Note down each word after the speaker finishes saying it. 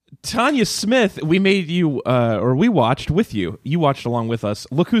Tanya Smith, we made you, or we watched with you. You watched along with us.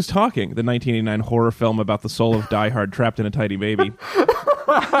 Look Who's Talking, the 1989 horror film about the soul of Die Hard trapped in a tiny baby.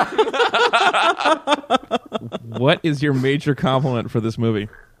 What is your major compliment for this movie?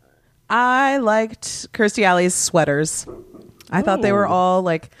 I liked Kirstie Alley's sweaters. I thought they were all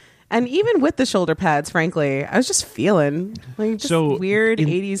like, and even with the shoulder pads, frankly, I was just feeling like just weird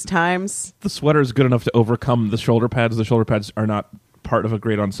 80s times. The sweater is good enough to overcome the shoulder pads. The shoulder pads are not part of a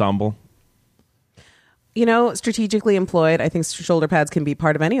great ensemble. You know, strategically employed, I think shoulder pads can be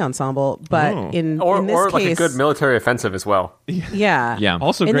part of any ensemble, but in this case, like a good military offensive as well. Yeah.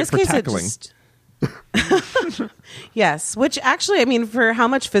 Also in great for case, tackling. Yes, which actually, I mean, for how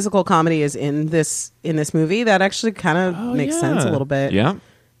much physical comedy is in this movie, that actually kind of makes sense a little bit. Yeah.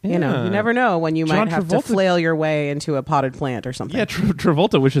 You know, you never know when you John might have Travolta to flail your way into a potted plant or something. Yeah,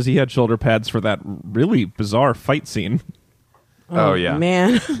 Travolta wishes he had shoulder pads for that really bizarre fight scene. Oh yeah.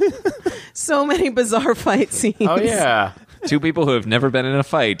 Man. So many bizarre fight scenes. Oh, yeah. Two people who have never been in a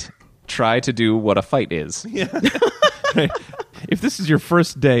fight try to do what a fight is. Yeah. Right. If this is your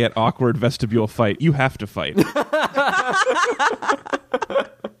first day at awkward vestibule fight, you have to fight.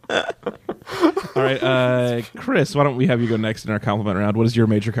 All right, Chris, why don't we have you go next in our compliment round? What is your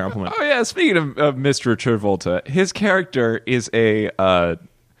major compliment? Oh yeah, speaking of Mr. Travolta, his character is a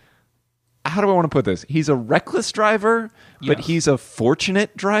how do I want to put this? He's a reckless driver, but he's a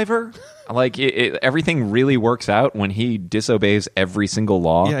fortunate driver. Like everything really works out when he disobeys every single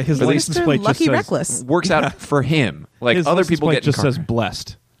law. Yeah, his license plate just says reckless. Works out for him. Like his other people get just says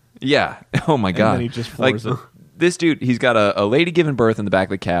blessed. Yeah. Oh my god. And then he just floors it. This dude, he's got a lady giving birth in the back of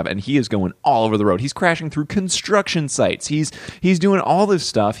the cab, and he is going all over the road. He's crashing through construction sites. He's doing all this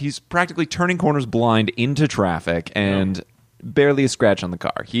stuff. He's practically turning corners blind into traffic, and barely a scratch on the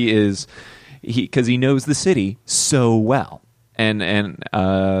car. Because he knows the city so well, and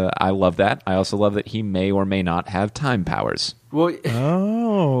I love that. I also love that he may or may not have time powers. Well,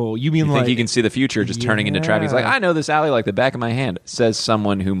 you mean You like think he can see the future just turning into traffic? He's like, I know this alley like the back of my hand, says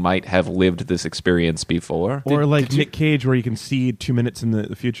someone who might have lived this experience before. Or like Nick Cage, where you can see 2 minutes in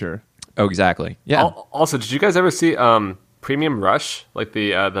the future. Oh, exactly. Yeah. Also, did you guys ever see Premium Rush? Like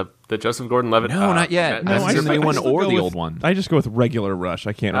the Joseph Gordon-Levitt? No, not yet. No, I've seen the new one still or go the with- old one. I just go with regular Rush.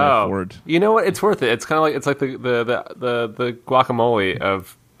 I can't really afford. You know what? It's worth it. It's kind of like the guacamole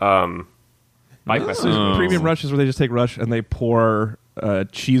of bike messages. Premium Rush is where they just take Rush and they pour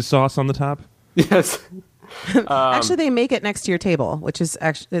cheese sauce on the top. Yes. Actually, they make it next to your table, which is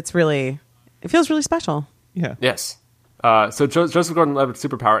actually it feels really special. Yeah. Yes. So Joseph Gordon-Levitt's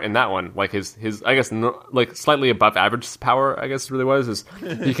superpower in that one, like his I guess like slightly above average power, I guess really was, is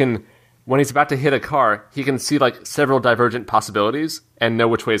he can, when he's about to hit a car, he can see like several divergent possibilities and know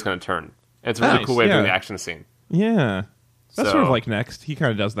which way he's going to turn. And it's a really Nice, cool way of doing yeah. the action scene. Yeah. That's So- sort of like Next. He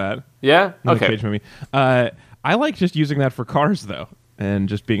kind of does that. Yeah. in the Okay. Cage movie. I like just using that for cars, though, and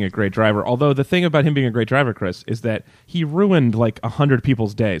just being a great driver. Although the thing about him being a great driver, Chris, is that he ruined like 100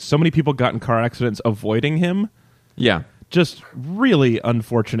 people's days. So many people got in car accidents avoiding him. Yeah. Just really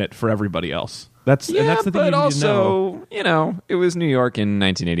unfortunate for everybody else. That's the thing you but need to know. also, it was New York in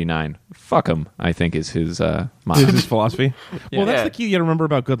 1989. Fuck him, I think is his motto. Is his philosophy. Well, that's Yeah. the key you got to remember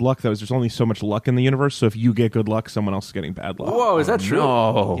about good luck, though, is there's only so much luck in the universe. So if you get good luck, someone else is getting bad luck. Whoa, is that true?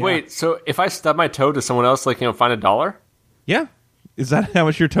 no. Wait, so if I stub my toe to someone else, like, find $1? Yeah. Is that how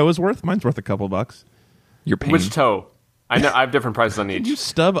much your toe is worth? Mine's worth a couple bucks. Your pain. Which toe? I know I have different prices on Did you each.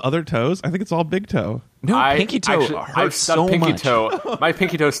 stub other toes? I think it's all big toe. No, pinky toe I've hurts stubbed so pinky much. toe. My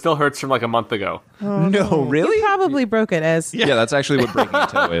pinky toe still hurts from like a month ago. No, really? You probably broke it as Yeah, that's actually what breaking a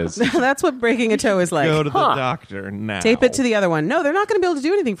toe is. that's what breaking a toe is like. Go to the doctor now. Tape it to the other one. No, they're not going to be able to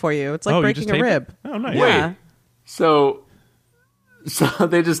do anything for you. It's like you breaking just a tape it? rib. Oh, nice. Yeah. So do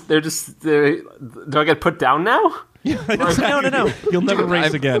I get put down now? No. You'll never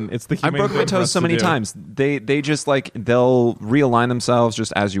race again. It's the I humane broke my thing for toes us so to many do. times. They just they'll realign themselves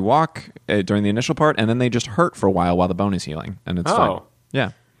just as you walk during the initial part, and then they just hurt for a while the bone is healing, and it's fine. Oh.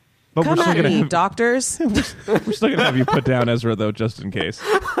 Yeah. But Come we're still at gonna me, have, doctors. we're still gonna have you put down Ezra though, just in case.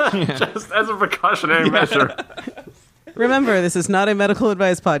 Just as a precautionary measure. Remember, this is not a medical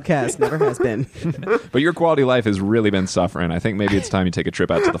advice podcast. Never has been. But your quality of life has really been suffering. I think maybe it's time you take a trip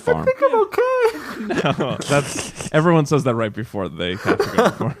out to the farm. That's everyone says that right before they have to go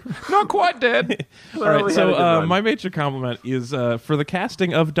before. Not quite dead. All right, we had a good so run. my major compliment is for the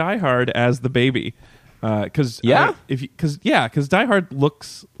casting of Die Hard as the baby. Because Yeah? because Die Hard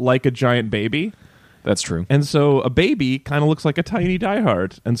looks like a giant baby. That's true. And so a baby kind of looks like a tiny Die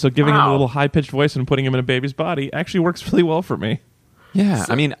Hard. And so giving him a Wow. little high-pitched voice and putting him in a baby's body actually works really well for me. Yeah,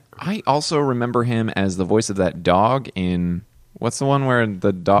 I mean, I also remember him as the voice of that dog in What's the one where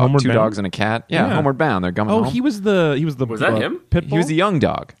the dog, Homeward two Bound? dogs and a cat? Yeah, Homeward Bound. They're coming home. He was the Was that him? Pit bull? He was the young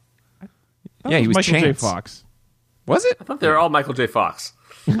dog. Yeah, he was Michael J. Chance. Fox. Was it? I thought they were all Michael J. Fox.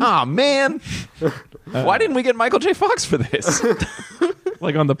 Oh man, why didn't we get Michael J. Fox for this?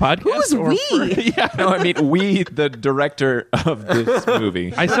 Like on the podcast? Who's we? Yeah, no, I mean we, the director of this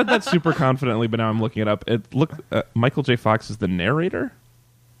movie. I said that super confidently, but now I'm looking it up. Michael J. Fox is the narrator.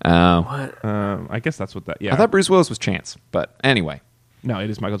 Oh, What? I guess that's what that. Yeah, I thought Bruce Willis was Chance, but anyway. no,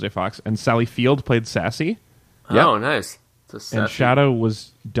 it is Michael J. Fox, and Sally Field played Sassy, Yep. Oh, nice. It's a and sassy- Shadow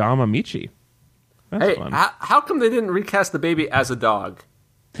was Dom Amici. That's Hey, fun. how come they didn't recast the baby as a dog?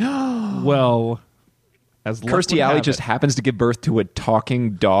 Well, as luck Kirstie would Alley have just it. happens to give birth to a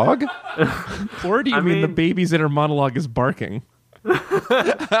talking dog. Or do you mean the mean- baby's inner monologue is barking?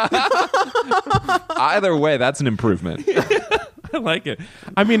 Either way, that's an improvement. I like it.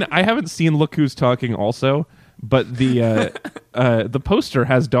 I mean, I haven't seen Look Who's Talking also, but the poster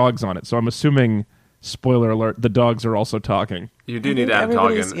has dogs on it, so I'm assuming, spoiler alert, the dogs are also talking. You do I need think to add a dog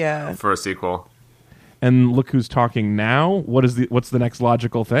everybody's- in yeah. for a sequel. And Look Who's Talking Now. What's the next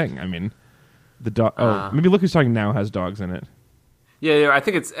logical thing? I mean, the dog. Maybe Look Who's Talking Now has dogs in it. Yeah, I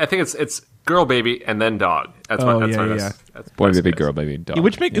think it's girl baby and then dog. That's what. That's yeah, what it yeah. is. That's Boy, that's baby, it is. girl, baby, dog.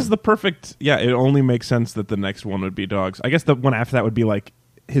 Which is the perfect. Yeah, it only makes sense that the next one would be dogs. I guess the one after that would be like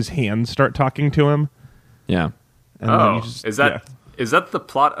his hands start talking to him. Yeah. And then Oh, you just, is that the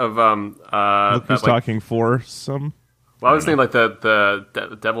plot of Look Who's that, like, Talking for some? Well, I was thinking like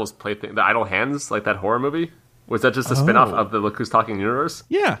the Devil's Plaything, the Idle Hands, like that horror movie. Was that just a spin-off of the Look Who's Talking universe?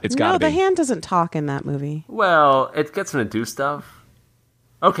 Yeah, It's No, gotta the be. hand doesn't talk in that movie. Well, it gets him to do stuff.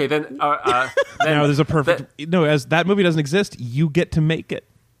 Okay, then. now there's a perfect. No, as that movie doesn't exist, you get to make it.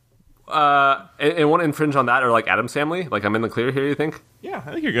 And won't infringe on that or like Addams Family? Like I'm in the clear here. You think? Yeah,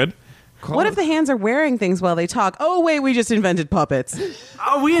 I think you're good. What if the hands are wearing things while they talk? Oh, wait, we just invented puppets.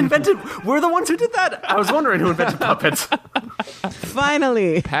 Oh, we're the ones who did that. I was wondering who invented puppets.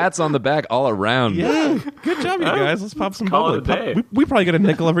 Finally. Pats on the back all around. Yeah, good job, you guys. Let's pop some Call bubble. it a day. We probably get a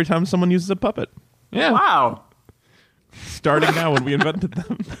nickel every time someone uses a puppet. Yeah. Wow. Starting now when we invented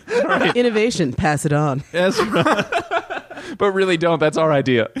them. All right, Innovation, pass it on. Ezra. But really don't. That's our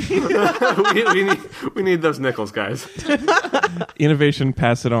idea. we need those nickels, guys. Innovation,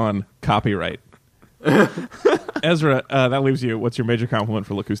 pass it on. Copyright. Ezra, that leaves you. What's your major compliment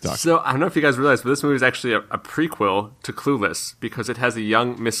for Look Who's Talking? So I don't know if you guys realize, but this movie is actually a prequel to Clueless because it has a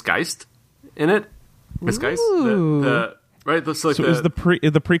young Miss Geist in it. Miss Geist, the right. So, like So is the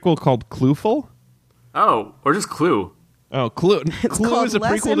prequel called Clueful? or just Clue. Oh, Clue. It's Clue called is a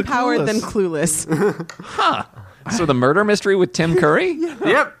Less prequel to Empowered Than Clueless. Clueless. So the murder mystery with Tim Curry?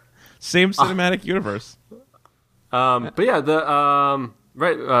 Yep. Same cinematic universe. But yeah, the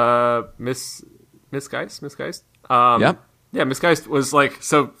Miss Geist. Yep. Yeah, Miss Geist was like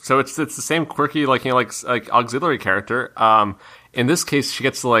so. It's the same quirky like auxiliary character. In this case, she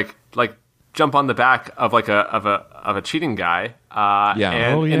gets to like jump on the back of like a cheating guy. Yeah.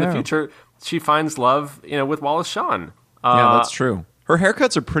 And in the yeah. future, she finds love with Wallace Shawn. Yeah, that's true. Her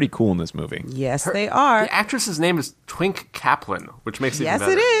haircuts are pretty cool in this movie. Yes, they are. The actress's name is Twink Kaplan, which makes it Yes,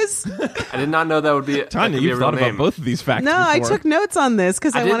 even it better. is. I did not know that would be Tanya, that could be you've a real thought about name. both of these facts No, I before. took notes on this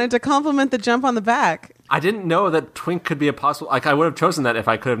because I didn't- wanted to compliment the jump on the back. I didn't know that Twink could be a possible. Like I would have chosen that if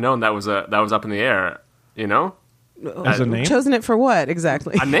I could have known that was up in the air. You know, As a name? Chosen it for what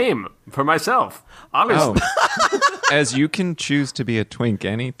exactly? a name for myself. Obviously, As you can choose to be a twink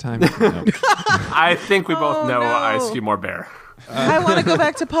anytime. No. I think we both Oh, know no. Ice Cube or Bear. I want to go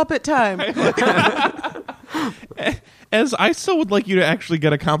back to puppet time. As I still would like you to actually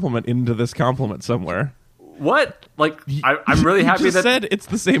get a compliment into this compliment somewhere. What? Like I'm really You happy just that said it's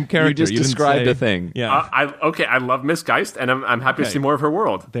the same character. You just didn't described say- a thing. Yeah. I love Miss Geist, and I'm happy to Okay. see more of her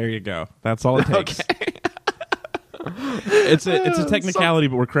world. There you go. That's all it takes. It's a technicality,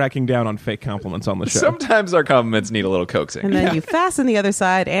 but we're cracking down on fake compliments on the show. Sometimes our compliments need a little coaxing. And then you fasten the other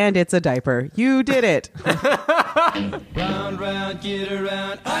side, and it's a diaper. You did it. Round, round, get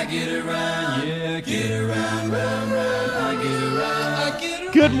around, I get around, yeah, get around, round, round, I get around, I get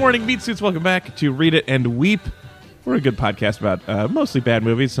around. Good morning, Meat Suits. Welcome back to Read It and Weep. We're a good podcast about mostly bad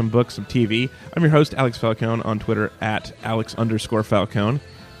movies, some books, some TV. I'm your host, Alex Falcone, on Twitter at Alex_Falcone.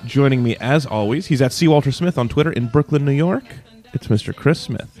 Joining me, as always, he's at C. Walter Smith on Twitter in Brooklyn, New York. It's Mr. Chris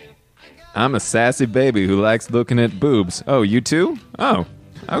Smith. I'm a sassy baby who likes looking at boobs. Oh, you too? Oh,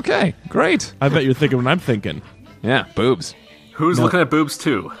 okay, great. I bet you're thinking what I'm thinking. Yeah, boobs. Who's looking at boobs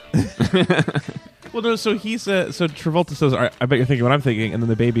too? Well, no, so so Travolta says, "All right, I bet you're thinking what I'm thinking," and then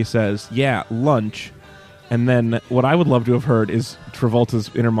the baby says, "Yeah, lunch." And then what I would love to have heard is Travolta's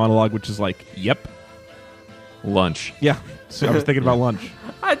inner monologue, which is like, "Yep." Lunch. Yeah, so I was thinking about lunch.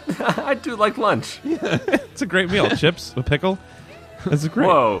 I do like lunch. It's a great meal. Chips, a pickle. That's great.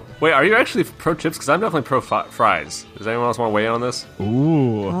 Whoa. Wait, are you actually pro chips? Because I'm definitely pro fries. Does anyone else want to weigh in on this?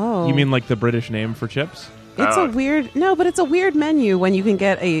 Ooh. Oh. You mean like the British name for chips? It's a weird but it's a weird menu when you can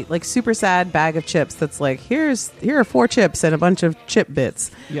get a like super sad bag of chips that's like here are 4 chips and a bunch of chip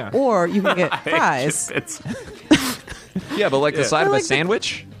bits. Yeah. Or you can get I hate fries. chip bits. Yeah, but like the side of Or a like the-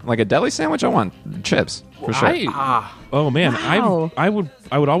 sandwich, like a deli sandwich, I want chips for sure. Oh man, Wow. I would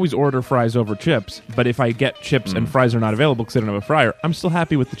always order fries over chips, but if I get chips and fries are not available because I don't have a fryer, I'm still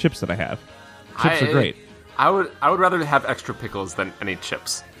happy with the chips that I have. Chips are great. I would rather have extra pickles than any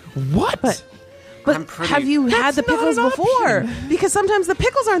chips. What? But pretty- have you had the That's not pickles an before? Because sometimes the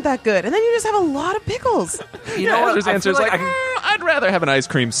pickles aren't that good, and then you just have a lot of pickles. You know what? His I answer feel is like, I'd rather have an ice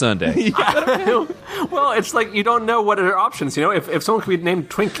cream sundae. well, it's like you don't know what are options. You know, if someone could be named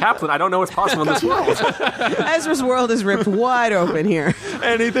Twink Kaplan, I don't know what's possible in this world. Ezra's world is ripped wide open here.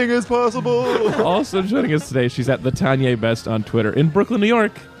 Anything is possible. Also joining us today, she's at the Tanya Best on Twitter in Brooklyn, New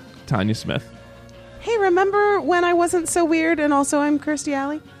York. Tanya Smith. Hey, remember when I wasn't so weird and also I'm Kirstie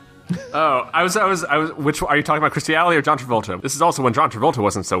Alley? Oh, I was. Which are you talking about, Kirstie Alley or John Travolta? This is also when John Travolta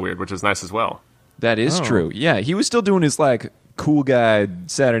wasn't so weird, which is nice as well. That is true. Yeah, he was still doing his like cool guy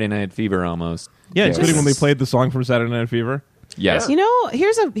Saturday Night Fever almost. Yeah, Yes. including when they played the song from Saturday Night Fever. Yes. You know,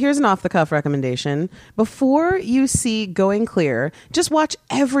 here's an off the cuff recommendation. Before you see Going Clear, just watch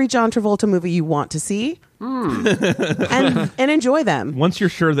every John Travolta movie you want to see, and enjoy them. Once you're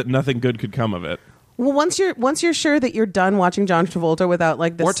sure that nothing good could come of it. Well, once you're sure that you're done watching John Travolta without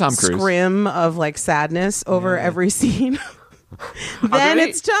like Or this Tom Cruise. scrim of like sadness over every scene, then any-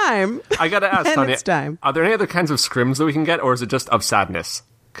 it's time. I gotta ask, Then Tanya, it's time. are there any other kinds of scrims that we can get, or is it just of sadness?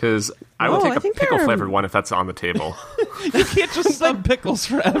 Because I would Oh, take I a think there pickle are- flavored one if that's on the table. You can't just sub pickles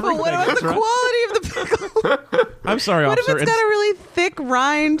for everything. But what about the Ezra. quality of the pickle? I'm sorry, What if officer. it's got a really thick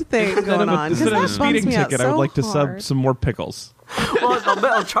rind thing going on? Because Instead of a that bums speeding me out ticket, so I would like to sub hard. some more pickles. Well,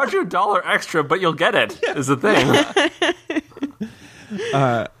 they'll charge you $1 extra, but you'll get it. Is the thing.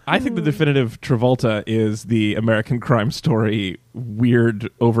 I think the definitive Travolta is the American Crime Story weird,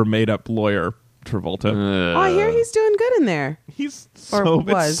 over made up lawyer Travolta. Oh, I hear he's doing good in there. He's Or so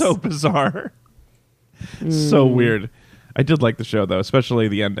was. it's so bizarre, so weird. I did like the show though, especially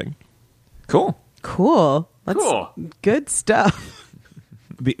the ending. Cool. Cool. That's Cool. good stuff.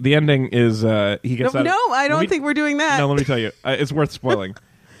 The ending is he gets out. No, I don't think we're doing that. No, let me tell you, it's worth spoiling.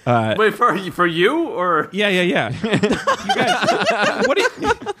 Wait, for you or Yeah. You guys, what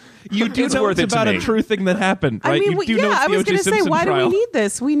do you do It's know worth it's it to about me. a true thing that happened, right? I mean, you do know it's I the was O.J. going to say, Simpson why trial. do we need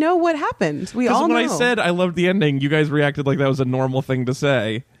this? We know what happened. We all Because know. when I said I loved the ending, you guys reacted like that was a normal thing to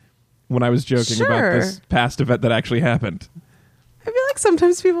say when I was joking about Sure. this past event that actually happened. I feel like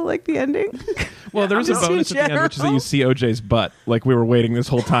sometimes people like the ending. Well, there's a Just in bonus at the end, which is that general. you see OJ's butt. Like we were waiting this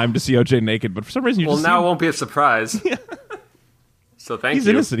whole time to see OJ naked, but for some reason you well, just now it see won't be a surprise. So thank he's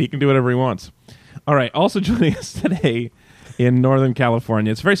you. innocent. He can do whatever he wants. All right. Also joining us today in Northern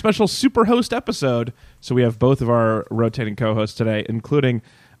California, it's a very special Superhost episode. So we have both of our rotating co-hosts today, including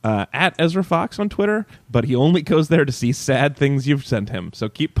at Ezra Fox on Twitter, but he only goes there to see sad things you've sent him. So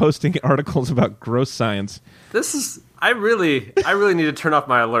keep posting articles about gross science. This is. I really need to turn off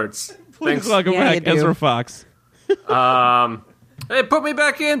my alerts. Please Thanks. welcome Yeah, back you do. Ezra Fox. Hey, put me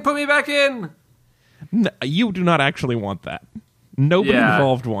back in. Put me back in. No, you do not actually want that. Nobody Yeah.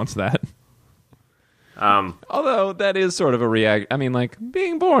 involved wants that. Although that is sort of a react. I mean, like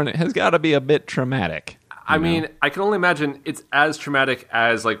being born has got to be a bit traumatic. I mean, I can only imagine it's as traumatic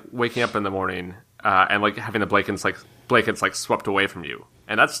as like waking up in the morning and like having the blankets like swept away from you,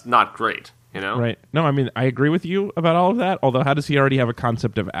 and that's not great. You know, Right. No, I mean, I agree with you about all of that. Although, how does he already have a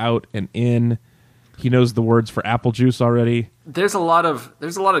concept of out and in? He knows the words for apple juice already. There's a lot of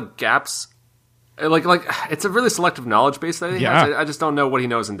gaps. Like it's a really selective knowledge base that he Yeah. has. I just don't know what he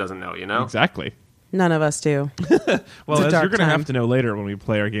knows and doesn't know. You know. Exactly. None of us do. Well, a as dark you're going to time. have to know later when we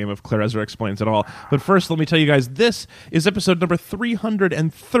play our game of Claire Ezra Explains It All. But first, let me tell you guys, this is episode number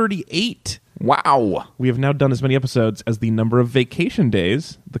 338. Wow. We have now done as many episodes as the number of vacation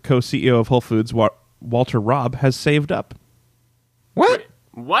days the co-CEO of Whole Foods, Walter Robb, has saved up. What?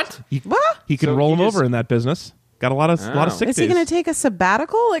 What? He can So roll he him just- over in that business. Got a lot of sick Is days. he going to take a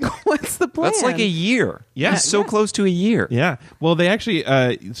sabbatical? Like, what's the plan? That's like a year. Yeah. He's so close to a year. Yeah. Well, they actually,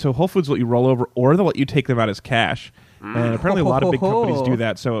 so Whole Foods let you roll over, or they'll let you take them out as cash. And apparently a lot of big companies do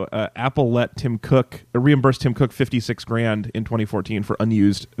that. So Apple let Tim Cook, reimburse Tim Cook $56,000 in 2014 for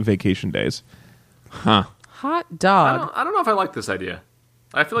unused vacation days. Huh. Hot dog. I don't know if I like this idea.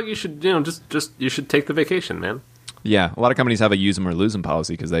 I feel like you should, just you should take the vacation, man. Yeah, a lot of companies have a use them or lose them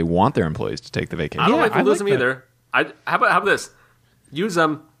policy because they want their employees to take the vacation. I don't like to lose like them either. How about this? Use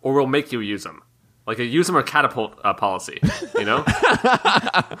them, or we'll make you use them. Like a use them or catapult policy, you know?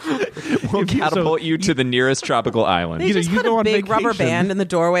 We'll catapult you to the nearest tropical island. They just you put go a on big vacation. rubber band in the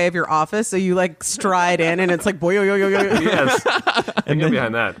doorway of your office, so you like stride in, and it's like boy yo yo yo yo. Yes. I get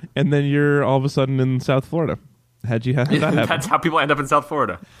behind that. And then you're all of a sudden in South Florida. How'd that happen? That's how people end up in South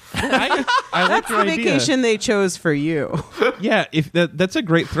Florida. I like That's your the idea. vacation they chose for you. Yeah, if that's a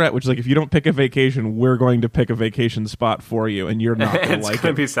great threat. Which is like, if you don't pick a vacation, we're going to pick a vacation spot for you, and you're not going to It's like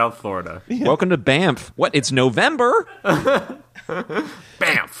going it. to be South Florida. Welcome to Banff. What? It's November?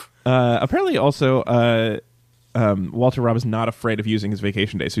 Banff. Apparently, also, Walter Robb is not afraid of using his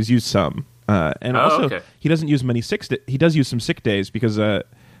vacation days, so he's used some, and also okay. he doesn't use many he does use some sick days because,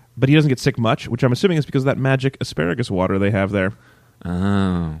 but he doesn't get sick much, which I'm assuming is because of that magic asparagus water they have there.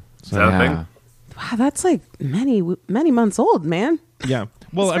 Oh. Is that a thing? Wow, that's like many months old, man. Yeah,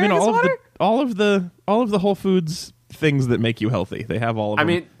 well, I mean, Asparagus all of the Whole Foods things that make you healthy, they have all of them. I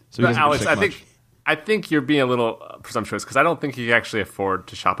mean, so he doesn't Alex, get sick much. I think you're being a little presumptuous because I don't think you can actually afford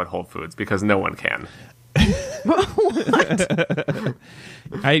to shop at Whole Foods because no one can.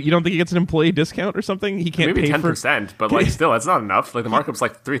 You don't think he gets an employee discount or something? He can't Maybe pay 10%, but like still, that's not enough. Like the markup's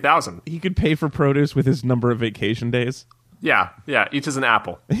like 3,000. He could pay for produce with his number of vacation days. Yeah, each is an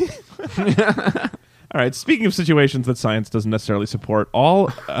apple. All right. Speaking of situations that science doesn't necessarily support,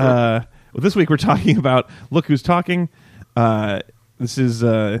 this week we're talking about Look Who's Talking. This is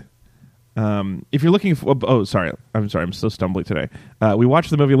if you're looking for. Oh, sorry. I'm so stumbly today. We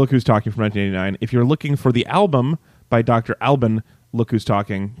watched the movie Look Who's Talking from 1989. If you're looking for the album by Dr. Alban, Look Who's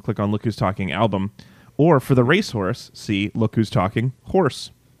Talking. Click on Look Who's Talking album, or for the racehorse, see Look Who's Talking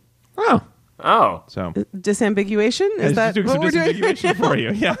horse. Oh. Oh, So Disambiguation? Is that doing what some we're doing? disambiguation for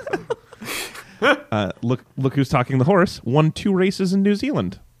you? Yeah. Look Who's Talking the horse won 2 races in New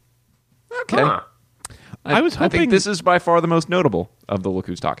Zealand. Okay. huh. I was I hoping think this is by far the most notable of the Look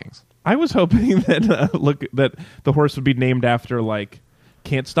Who's Talkings. I was hoping that that the horse would be named after like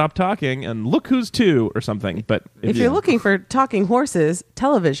Can't Stop Talking and Look Who's 2 or something. But If you're looking for talking horses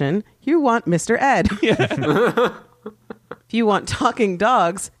television, you want Mr. Ed. If you want talking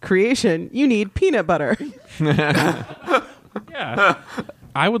dogs creation, you need peanut butter. yeah,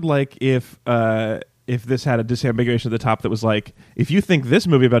 I would like if this had a disambiguation at the top that was like, if you think this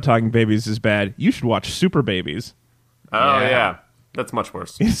movie about talking babies is bad, you should watch Super Babies. Oh Yeah. yeah, that's much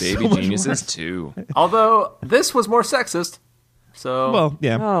worse. It's Baby so much Geniuses worse. 2. Although this was more sexist. So Well,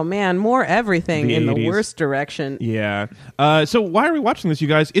 yeah. Oh man, more everything The in 80s. the worst direction. Yeah. So why are we watching this, you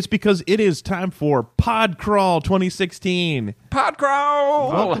guys? It's because it is time for Pod Crawl 2016. Pod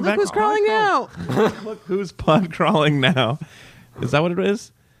crawl! Welcome Look back who's to crawling Pod now. Crawl. Look who's pod crawling now. Is that what it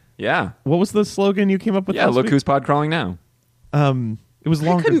is? Yeah. What was the slogan you came up with? Yeah, last look week? who's pod crawling now. It was I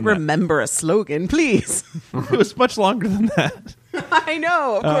longer couldn't than that. remember a slogan, please. It was much longer than that. I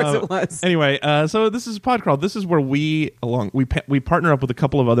know, of course it was. Anyway, so this is Podcrawl. This is where we partner up with a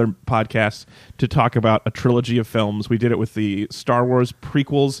couple of other podcasts to talk about a trilogy of films. We did it with the Star Wars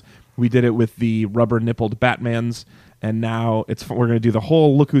prequels. We did it with the rubber-nippled Batmans. And now we're going to do the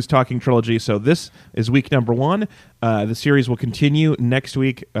whole Look Who's Talking trilogy. So this is week number 1. The series will continue next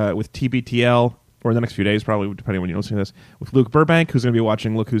week with TBTL, or the next few days, probably, depending on when you're listening to this, with Luke Burbank, who's going to be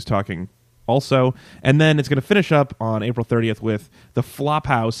watching Look Who's Talking also. And then it's going to finish up on April 30th with the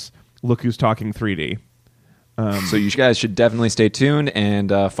Flophouse Look Who's Talking 3D. So you guys should definitely stay tuned and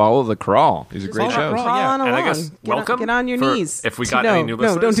follow The Crawl. These are great follow The shows. Crawl. Crawl on yeah. And I along. guess Get welcome get on your for- knees. if we got no, any new no,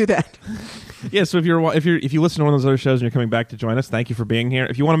 listeners. don't do that. Yeah, so if you listen to one of those other shows and you're coming back to join us, thank you for being here.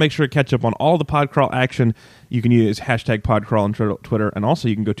 If you want to make sure to catch up on all the Podcrawl action, you can use hashtag Podcrawl on Twitter, and also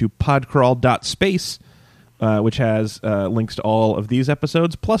you can go to podcrawl.space, which has links to all of these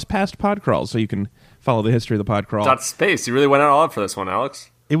episodes, plus past Podcrawls, so you can follow the history of the Podcrawl. Dot space. You really went all out for this one,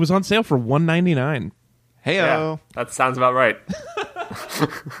 Alex. It was on sale for $1.99. Heyo. Yeah, that sounds about right.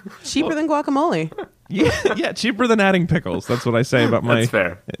 Cheaper than guacamole. Yeah, cheaper than adding pickles. That's what I say about my That's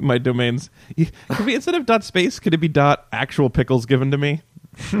fair. my domains. Could be, instead of .space, could it be .actual pickles given to me?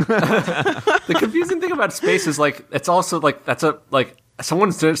 The confusing thing about space is like it's also like that's a like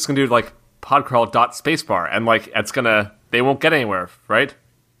someone's just gonna do like podcrawl dot spacebar and like they won't get anywhere, right?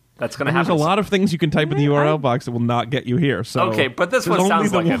 That's gonna And there's happen. a lot of things you can type in the URL box that will not get you here. So Okay, but this there's one only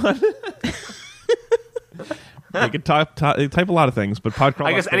sounds the like one. You can type a lot of things, but Podcrawl.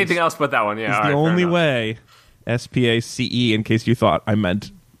 I guess anything else but that one. Yeah, is all the right, fair only enough. way. SPACE, in case you thought I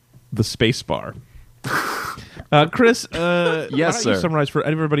meant the space bar. Chris, Yes, why don't you sir. summarize for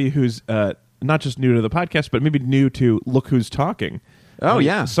everybody who's not just new to the podcast, but maybe new to Look Who's Talking. Oh,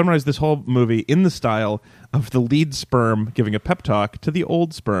 yeah. Summarize this whole movie in the style of the lead sperm giving a pep talk to the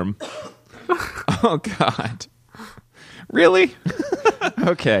old sperm. Oh, God. Really?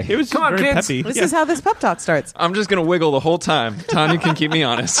 Okay. It was just Come on, very kids. peppy. This is how this pep talk starts. I'm just going to wiggle the whole time. Tanya can keep me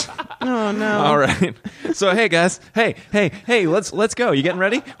honest. Oh no! All right. So, hey, guys. Hey, let's go. You getting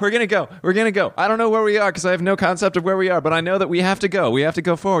ready? We're going to go. I don't know where we are because I have no concept of where we are, but I know that we have to go. We have to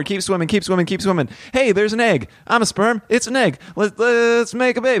go forward. Keep swimming. Hey, there's an egg. I'm a sperm. It's an egg. Let's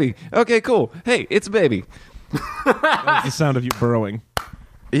make a baby. Okay, cool. Hey, it's a baby. That was the sound of you burrowing.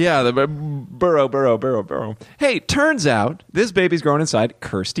 Yeah, the burrow. Hey, turns out this baby's growing inside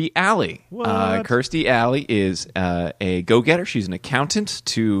Kirstie Alley. What? Kirstie Alley is a go-getter. She's an accountant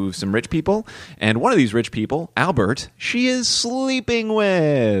to some rich people. And one of these rich people, Albert, she is sleeping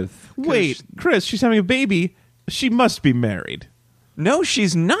with. Wait, Chris, she's having a baby. She must be married. No,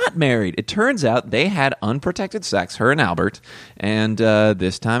 she's not married. It turns out they had unprotected sex, her and Albert. And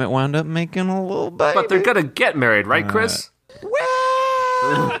this time it wound up making a little baby. But they're gonna get married, right, Chris?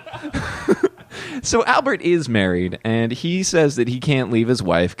 So Albert is married, and he says that he can't leave his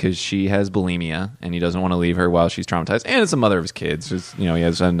wife because she has bulimia, and he doesn't want to leave her while she's traumatized. And it's the mother of his kids. He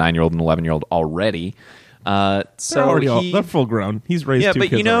has a 9-year-old and 11-year-old already. They're full grown. He's raised two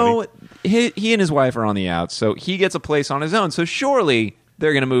kids already. He and his wife are on the outs, so he gets a place on his own. So surely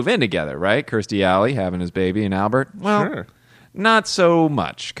they're going to move in together, right? Kirstie Alley having his baby and Albert. Well, Sure. Not so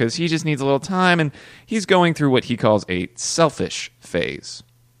much, because he just needs a little time, and he's going through what he calls a selfish phase,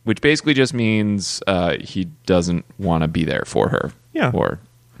 which basically just means he doesn't want to be there for her. Yeah.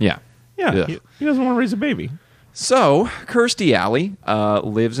 Yeah. Yeah, he doesn't want to raise a baby. So Kirstie Alley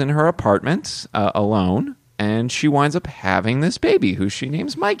lives in her apartment alone, and she winds up having this baby, who she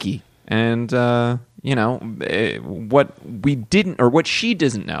names Mikey. And what she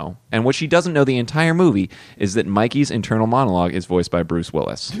doesn't know, and what she doesn't know the entire movie, is that Mikey's internal monologue is voiced by Bruce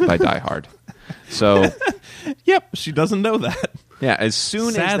Willis by Die Hard. So, Yep, she doesn't know that. yeah, as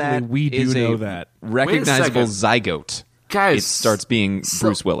soon Sadly, as that we do is know a that. recognizable zygote, Guys, it starts being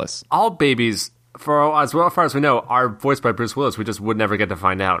Bruce Willis. All babies, for as far as we know, are voiced by Bruce Willis. We just would never get to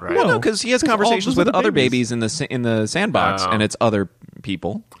find out, right? Well, no, because he has conversations with the other babies. babies in the sandbox, and it's other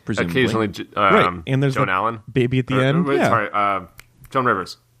people, presumably. Occasionally, Right, and there's Joan the Allen, baby at the end. Wait, Yeah. sorry, Joan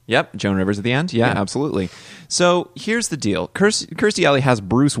Rivers. Yep, Joan Rivers at the end. Yeah, absolutely. So here's the deal. Kirstie Alley has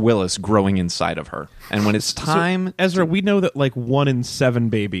Bruce Willis growing inside of her. And when it's time... So, Ezra, we know that like 1 in 7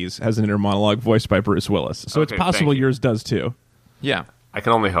 babies has an inner monologue voiced by Bruce Willis. So Okay, it's possible thank you. yours does too. Yeah, I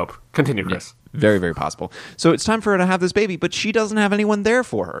can only hope. Continue, Chris. very, very possible. So it's time for her to have this baby, but she doesn't have anyone there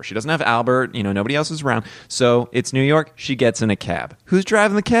for her. She doesn't have Albert. Nobody else is around. So it's New York. She gets in a cab. Who's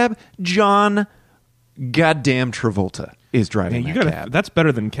driving the cab? John goddamn Travolta is driving that cab. That's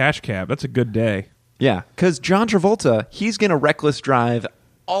better than Cash Cab. That's a good day. Yeah, because John Travolta, he's going to reckless drive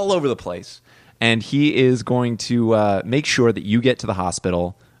all over the place, and he is going to make sure that you get to the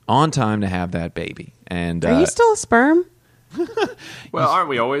hospital on time to have that baby. And Are you still a sperm? Well, aren't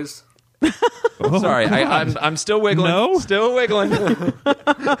we always? sorry, I'm still wiggling. No? Still wiggling.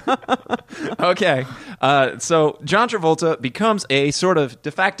 Okay, so John Travolta becomes a sort of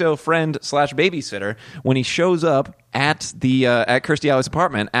de facto friend / babysitter when he shows up at Kirstie Alley's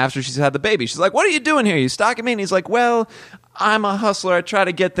apartment after she's had the baby. She's like, "What are you doing here? You stalking me?" And he's like, "Well, I'm a hustler. I try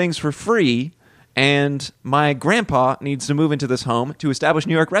to get things for free. And my grandpa needs to move into this home to establish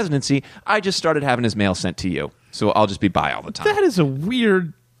New York residency. I just started having his mail sent to you, so I'll just be by all the time." That is a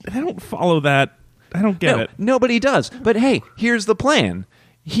weird... I don't follow that. I don't get it. Nobody does. But hey, here's the plan.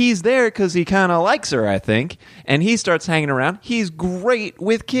 He's there because he kind of likes her, I think, and he starts hanging around. He's great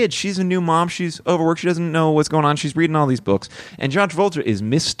with kids. She's a new mom. She's overworked. She doesn't know what's going on. She's reading all these books. And John Travolta is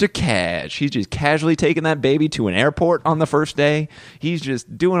Mr. Cash. He's just casually taking that baby to an airport on the first day. He's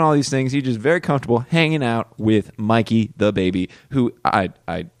just doing all these things. He's just very comfortable hanging out with Mikey, the baby, who I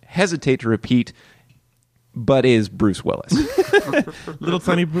hesitate to repeat, but is Bruce Willis. Little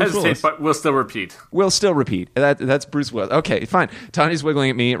tiny Bruce Hesitate, Willis. but we'll still repeat. We'll still repeat. That's Bruce Willis. Okay, fine. Tanya's wiggling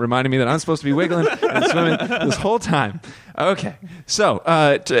at me, reminding me that I'm supposed to be wiggling and swimming this whole time. Okay, so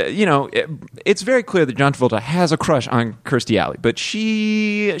it's very clear that John Travolta has a crush on Kirstie Alley, but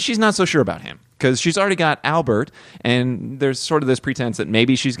she's not so sure about him because she's already got Albert, and there's sort of this pretense that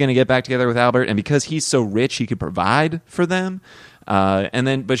maybe she's going to get back together with Albert, and because he's so rich, he could provide for them.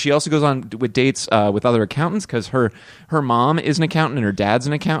 But she also goes on with dates with other accountants because her mom is an accountant and her dad's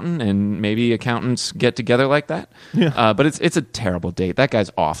an accountant, and maybe accountants get together like that. Yeah. But it's a terrible date. That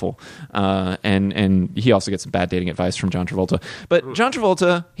guy's awful, and he also gets some bad dating advice from John Travolta. But John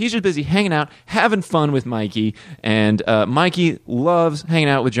Travolta, he's just busy hanging out, having fun with Mikey, and Mikey loves hanging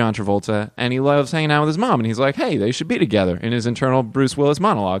out with John Travolta, and he loves hanging out with his mom, and he's like, hey, they should be together in his internal Bruce Willis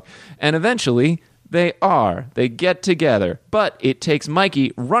monologue. And eventually they get together, but it takes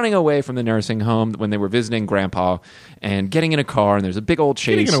Mikey running away from the nursing home when they were visiting Grandpa and getting in a car, and there's a big old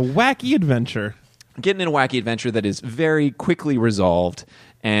chase. Getting in a wacky adventure that is very quickly resolved,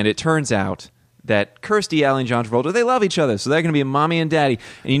 and it turns out that Kirstie Alley and John Travolta, they love each other, so they're going to be a mommy and daddy.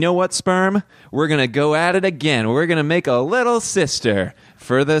 And you know what, Sperm? We're going to go at it again. We're going to make a little sister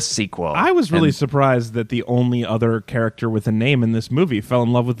for the sequel. I was really surprised that the only other character with a name in this movie fell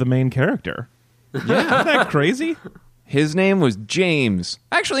in love with the main character. Yeah. Isn't that crazy? His name was James.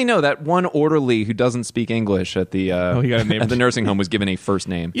 Actually, no, that one orderly who doesn't speak English at the he got a name. At the nursing home was given a first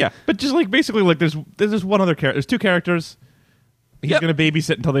name. Yeah, but just like basically like there's one other character. There's two characters. He's going to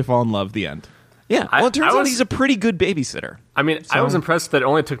babysit until they fall in love. The end. Yeah, well, it turns out he's a pretty good babysitter. I mean, I was impressed that it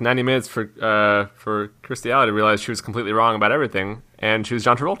only took 90 minutes for Kirstie Alley to realize she was completely wrong about everything, and she was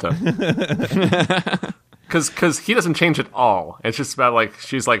John Travolta. Because he doesn't change at all. It's just about like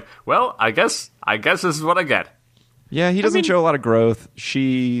she's like, well, I guess this is what I get. Yeah, he doesn't show a lot of growth.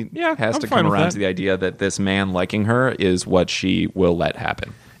 She has to come around to the idea that this man liking her is what she will let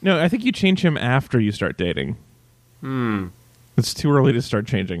happen. No, I think you change him after you start dating. It's too early to start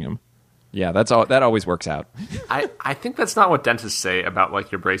changing him. Yeah, that always works out. I think that's not what dentists say about like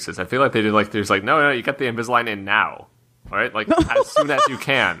your braces. I feel like they do like there's like no, you got the Invisalign in now, right? Like as soon as you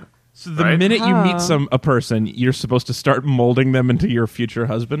can. So the minute you meet a person, you're supposed to start molding them into your future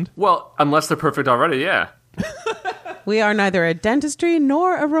husband? Well, unless they're perfect already, yeah. We are neither a dentistry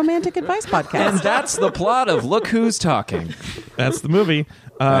nor a romantic advice podcast. And that's the plot of Look Who's Talking. That's the movie.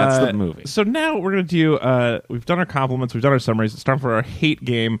 That's the movie. So now we're going to do, we've done our compliments, we've done our summaries. It's time for our hate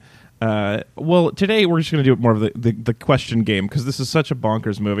game. Well, today we're just going to do more of the question game because this is such a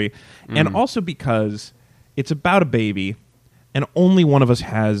bonkers movie. And also because it's about a baby and only one of us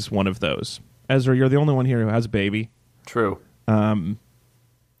has one of those. Ezra, you're the only one here who has a baby. True.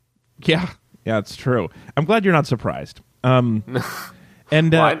 Yeah, it's true. I'm glad you're not surprised. And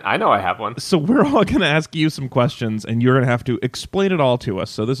well, I know I have one. So we're all going to ask you some questions, and you're going to have to explain it all to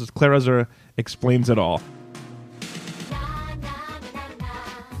us. So this is Claire Ezra Explains It All.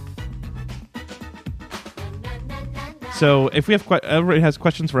 So if we have everybody has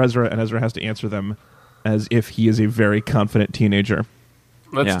questions for Ezra, and Ezra has to answer them as if he is a very confident teenager.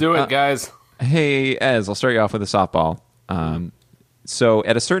 Let's do it, guys. Hey, Ez, I'll start you off with a softball. So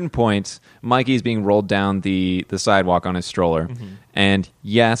at a certain point, Mikey's being rolled down the sidewalk on his stroller. And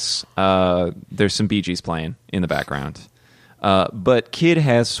yes, there's some Bee Gees playing in the background. But Kid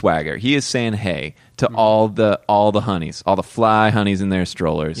has swagger. He is saying hey to all the honeys, all the fly honeys in their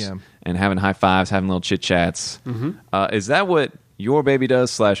strollers. Yeah. And having high fives, having little chit chats. Is that what your baby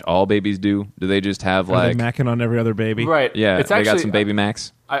does / all babies do? Do they just have Are they macking on every other baby? Right. Yeah, it's they actually, got some baby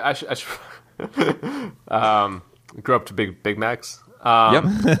Macs. I grew up to Big Macs. Yep.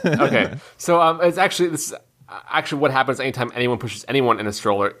 Okay. So it's actually what happens anytime anyone pushes anyone in a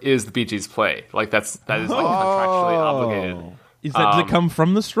stroller is the Bee Gees play. Like that is like contractually obligated. Is that, does it come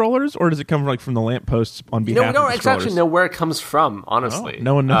from the strollers, or does it come like from the lampposts on behalf of the strollers? We don't actually know where it comes from, honestly.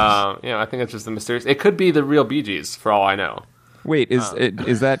 No one knows. I think it's just the mysterious. It could be the real Bee Gees, for all I know. Wait,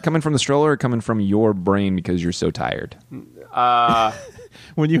 is that coming from the stroller or coming from your brain because you're so tired?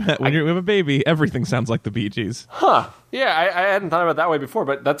 When you have a baby, everything sounds like the Bee Gees. Huh. Yeah, I hadn't thought about it that way before,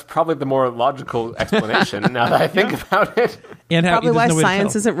 but that's probably the more logical explanation now that I think about it. And probably why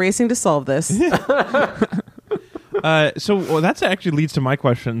science isn't racing to solve this. That actually leads to my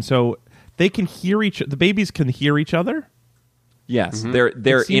question. So they can hear the babies can hear each other? Yes,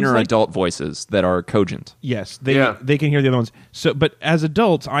 they're inner adult voices that are cogent. Yes, they can hear the other ones. So, but as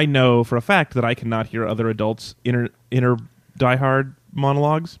adults, I know for a fact that I cannot hear other adults' inner diehard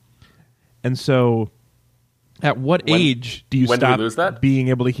monologues. And so, at what age do you stop being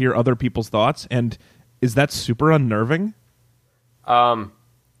able to hear other people's thoughts? And is that super unnerving? I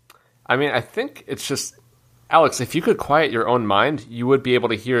mean, I think it's just, Alex, if you could quiet your own mind, you would be able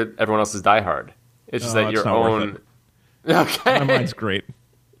to hear everyone else's diehard. It's just that your own. Okay. My mind's great.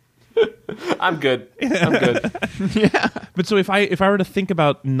 I'm good. Yeah. But so if I were to think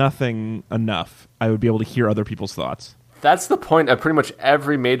about nothing enough, I would be able to hear other people's thoughts. That's the point of pretty much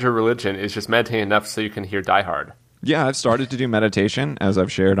every major religion is just meditating enough so you can hear Die Hard. Yeah, I've started to do meditation, as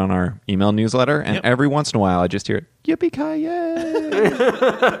I've shared on our email newsletter, and every once in a while I just hear, yippee-ki-yay!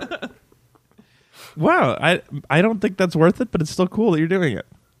 Wow, I don't think that's worth it, but it's still cool that you're doing it.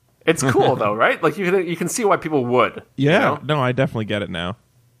 It's cool though, right? Like you can see why people would. Yeah, you know? no, I definitely get it now.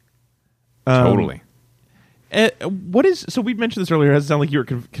 Totally. So we mentioned this earlier. It sounded like you were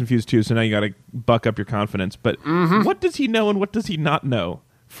confused too, so now you got to buck up your confidence. But what does he know and what does he not know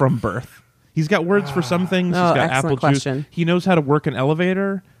from birth? He's got words for some things. He's got apple question. juice. He knows how to work an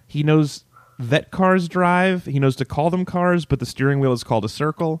elevator. He knows that cars drive. He knows to call them cars, but the steering wheel is called a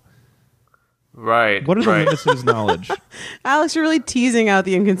circle. Right. What are the limits of his knowledge? Alex, you're really teasing out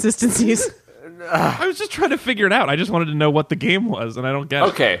the inconsistencies. I was just trying to figure it out. I just wanted to know what the game was, and I don't get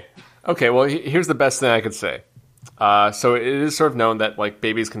it. Okay, well, here's the best thing I could say. So it is sort of known that like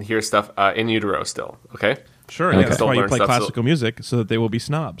babies can hear stuff in utero still, okay? Sure, yeah, that's why you play classical music, so that they will be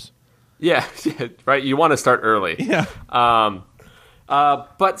snobs. Yeah, right? You want to start early. Yeah.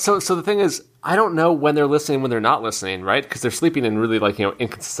 But so the thing is, I don't know when they're listening, when they're not listening, right? Because they're sleeping in really like,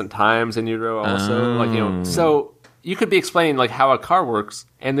 inconsistent times in utero also. So you could be explaining like how a car works,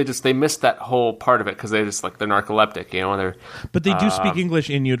 and they miss that whole part of it because they're just like they're narcoleptic, and they're. But they do speak English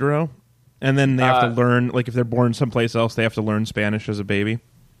in utero, and then they have to learn. Like if they're born someplace else, they have to learn Spanish as a baby.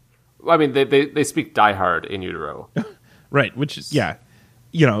 I mean, they speak Die Hard in utero, right? Which is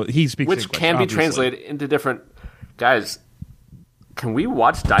he speaks which English, can be obviously. translated into different. Guys, can we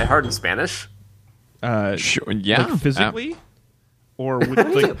watch Die Hard in Spanish? Sure. Yeah. Like physically. Or do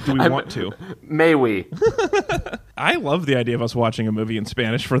we want to? May we? I love the idea of us watching a movie in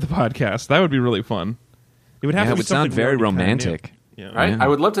Spanish for the podcast. That would be really fun. It would have to be sound very romantic. Yeah. Right? Yeah. I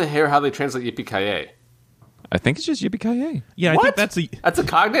would love to hear how they translate yippee-ki-yay. I think it's just yippee-ki-yay. Yeah, what? I think that's a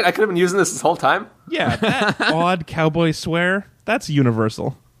cognate? I could have been using this whole time? Yeah, that odd cowboy swear, that's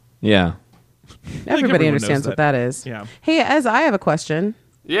universal. Yeah. Everybody understands what that is. Yeah. Hey, Ez, I have a question.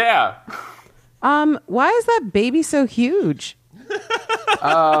 Yeah. Why is that baby so huge?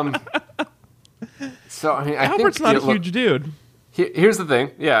 So I Albert's think, not a huge dude. Here's the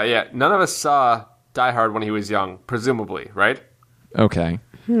thing. Yeah. None of us saw Die Hard when he was young, presumably, right? Okay.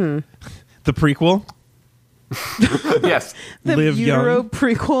 The prequel? Yes. The Live utero young.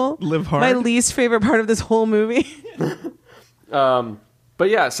 prequel. Live hard. My least favorite part of this whole movie. But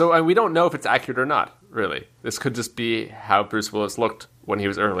yeah, so we don't know if it's accurate or not, really. This could just be how Bruce Willis looked when he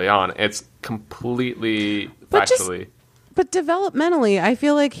was early on. It's completely factually. But developmentally, I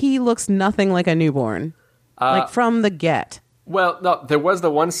feel like he looks nothing like a newborn. Like from the get. Well, no, there was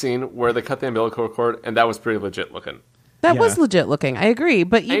the one scene where they cut the umbilical cord, and that was pretty legit looking. That was legit looking. I agree.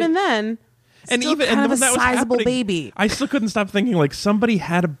 But even then, and still even kind of a when that was sizable happening, baby. I still couldn't stop thinking like somebody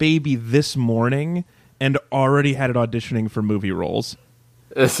had a baby this morning and already had it auditioning for movie roles.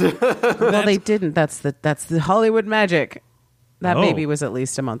 Well, they didn't. That's the Hollywood magic. That Oh. baby was at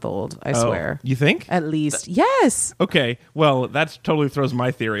least a month old, I swear. You think? At least. Yes. Okay, well, that totally throws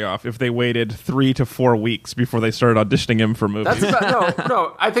my theory off if they waited 3 to 4 weeks before they started auditioning him for movies.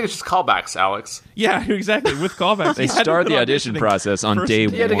 No, I think it's just callbacks, Alex. Yeah, exactly. With callbacks. They start the audition process on day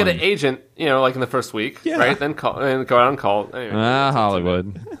one. You had to get an agent, like in the first week, right? Then call and go out and call. Anyway,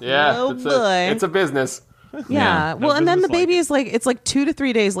 Hollywood. Yeah, Oh, boy. it's a business. Yeah. Well, and then the baby is like, it's like 2 to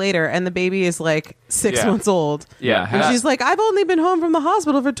 3 days later, and the baby is like 6 months old. Yeah. And she's like, I've only been home from the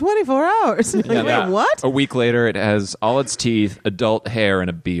hospital for 24 hours. Like, Yeah. wait, what? A week later, it has all its teeth, adult hair, and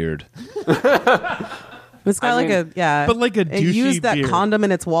a beard. It's got but like a it douchey used that beard. condom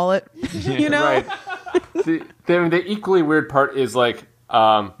in its wallet. You know? Right. The equally weird part is like,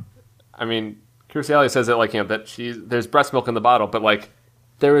 Kirstie Alley says that that there's breast milk in the bottle, but like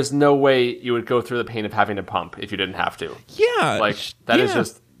there is no way you would go through the pain of having to pump if you didn't have to. Yeah. That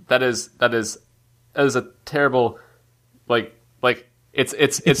is a terrible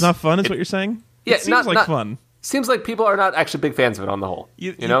it's not fun is what you're saying? Yeah, it seems like fun. Seems like people are not actually big fans of it on the whole.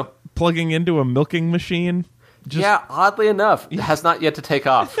 You know? Plugging into a milking machine. Yeah, oddly enough, it has not yet to take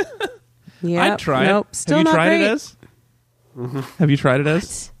off. Yeah. I'd try nope, it. Still Have you not tried great. it as? Have you tried it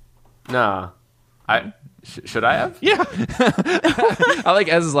as? Nah. Should I have? Yeah. I like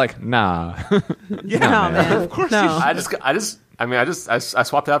Ez is like, nah. Yeah, man. Of course no. I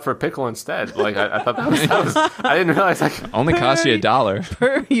swapped it out for a pickle instead. Like I thought that was I didn't realize Only cost you $1.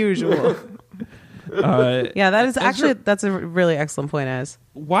 Per usual. Yeah, that is actually that's a really excellent point, Az.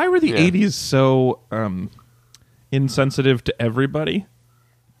 Why were the 80s so insensitive to everybody?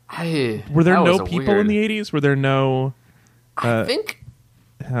 Were there no people in the 80s? Were there no...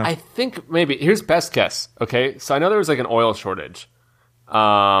 I think maybe... Here's best guess, okay? So I know there was like an oil shortage. In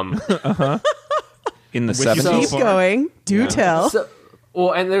the 70s? Keep going. Do tell.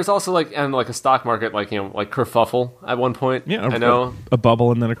 Well, and there's also like a stock market, like like kerfuffle at one point. Yeah, I know a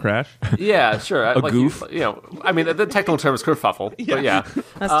bubble and then a crash. Yeah, sure. A goof. I mean, the technical term is kerfuffle. Yeah. But yeah,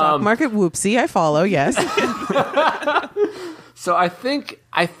 A stock market whoopsie. I follow. Yes. So I think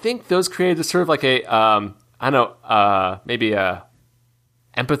those created sort of like a I don't know, maybe a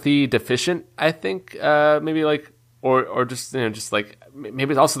empathy deficient. I think maybe like or just just like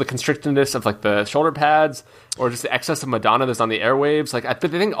maybe it's also the constrictedness of like the shoulder pads or just the excess of Madonna that's on the airwaves. Like I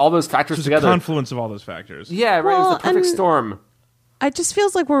think all those factors Just together, a confluence of all those factors. Yeah, right. It was the perfect storm. It just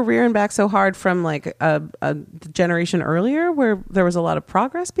feels like we're rearing back so hard from like a generation earlier where there was a lot of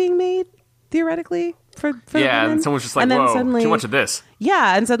progress being made theoretically for Yeah, women. and someone's just like, And then whoa, suddenly, too much of this.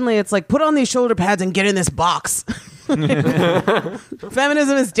 Yeah, and suddenly it's like, put on these shoulder pads and get in this box.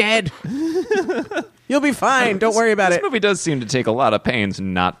 Feminism is dead. You'll be fine. Don't worry about This it. movie does seem to take a lot of pains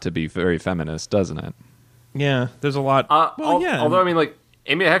not to be very feminist, doesn't it? Yeah, there's a lot. Although I mean, like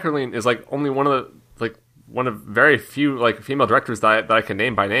Amy Heckerling is like only one of very few like female directors that I can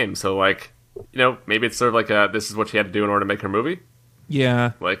name by name. So like maybe it's sort of like this is what she had to do in order to make her movie.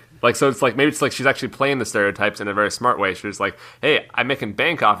 Yeah. Like so it's like maybe it's like she's actually playing the stereotypes in a very smart way. She's like, hey, I'm making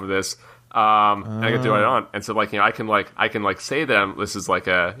bank off of this. And I can do what I want. And so like I can say that this is like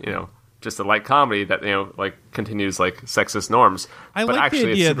a just a light comedy that like continues like sexist norms. I but like actually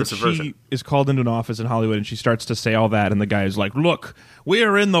the idea it's that super subversive. she is called into an office in Hollywood and she starts to say all that, and the guy is like, "Look, we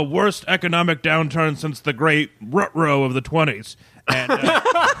are in the worst economic downturn since the Great Rut-Row of the 20s, and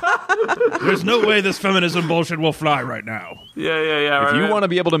there's no way this feminism bullshit will fly right now." Yeah. If you want to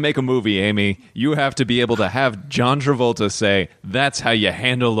be able to make a movie, Amy, you have to be able to have John Travolta say, "That's how you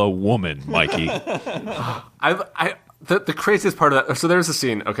handle a woman, Mikey." The craziest part of that. So there's a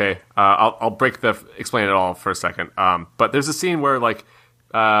scene. Okay, I'll explain it all for a second. But there's a scene where like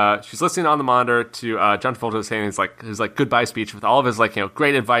she's listening on the monitor to John Travolta saying his goodbye speech with all of his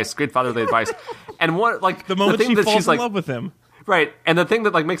great advice, great fatherly advice, and what like The moment thing she that falls she's in like, love with him. right, and the thing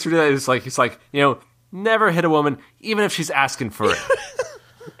that like makes her do that is like he's like never hit a woman even if she's asking for it,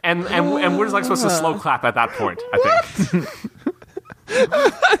 and we're just like supposed to slow clap at that point. I think.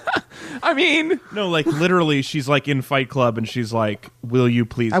 I mean, No, like literally, she's like in Fight Club, and she's like, "Will you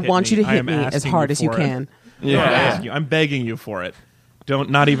please? I hit want me? you to I hit am me as asking hard as you for it. can. I'm begging you for it.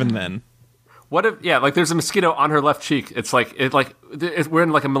 Not even then. What if like there's a mosquito on her left cheek? It's like we're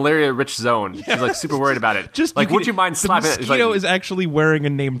in like a malaria-rich zone. She's like super worried about it. Just like, would you mind slapping the it? It's mosquito like, is actually wearing a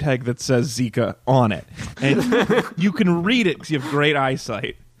name tag that says Zika on it, and you can read it because you have great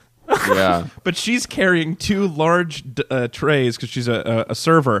eyesight. yeah. But she's carrying two large trays because she's a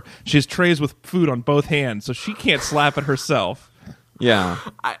server. She has trays with food on both hands, so she can't slap it herself. Yeah.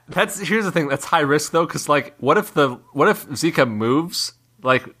 here's the thing. That's high risk though, because like, what if Zika moves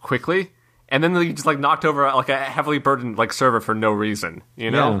like quickly, and then you just like knocked over like a heavily burdened like server for no reason?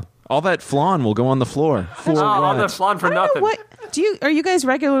 Yeah. All that flan will go on the floor. all that flan for nothing. What are you guys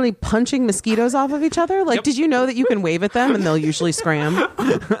regularly punching mosquitoes off of each other? Like, did you know that you can wave at them and they'll usually scram?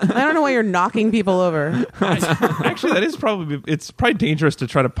 I don't know why you're knocking people over. Actually, it's probably dangerous to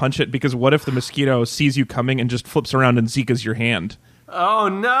try to punch it, because what if the mosquito sees you coming and just flips around and Zika's your hand? Oh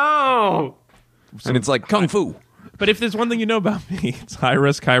no! And it's like kung fu. But if there's one thing you know about me, it's high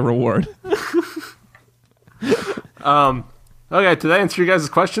risk, high reward. Okay, did I answer your guys'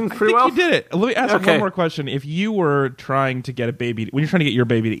 questions pretty well? You did it. Let me ask one more question. If you were trying to get when you're trying to get your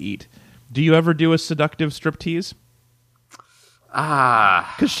baby to eat, do you ever do a seductive striptease?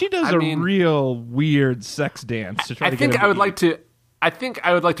 Because she does real weird sex dance to try to get him to eat. I think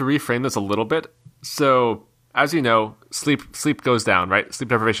I would like to reframe this a little bit. So, as you know, sleep goes down, right? Sleep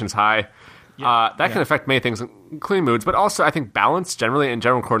deprivation is high. That can affect many things, including moods, but also I think balance generally and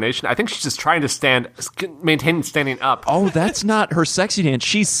general coordination. I think she's just trying to maintain standing up. Oh, that's not her sexy dance.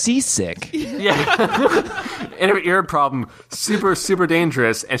 She's seasick. Yeah. And her ear problem, super, super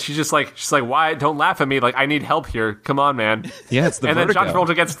dangerous. And she's like, why? Don't laugh at me. Like, I need help here. Come on, man. Yeah, it's the and vertigo. then John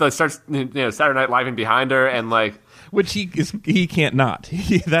Travolta starts Saturday Night Living behind her, and like, which he can't not.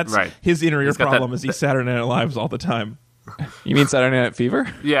 That's right. His inner ear He's got problem is he Saturday Night Lives all the time. You mean Saturday Night Fever?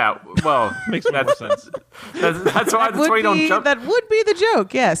 Yeah, well, Makes more sense. That's why you don't jump. That would be the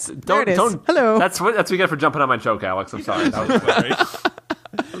joke. Yes, there it is. Hello. That's what you get for jumping on my joke, Alex. I'm sorry. That was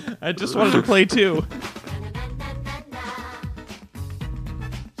Sorry. I just wanted to play too.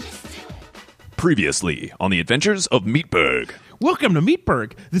 Previously on the Adventures of Meatburg. Welcome to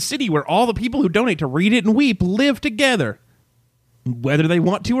Meatburg, the city where all the people who donate to Read It and Weep live together, whether they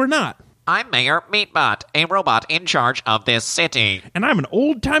want to or not. I'm Mayor Meatbot, a robot in charge of this city. And I'm an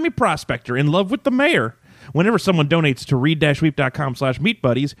old-timey prospector in love with the mayor. Whenever someone donates to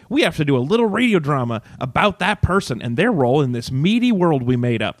read-weep.com/meatbuddies, we have to do a little radio drama about that person and their role in this meaty world we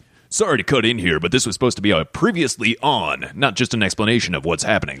made up. Sorry to cut in here, but this was supposed to be a previously on, not just an explanation of what's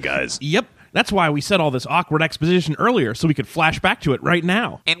happening, guys. Yep, that's why we said all this awkward exposition earlier, so we could flash back to it right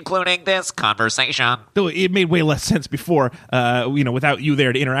now. Including this conversation. Though it made way less sense before, without you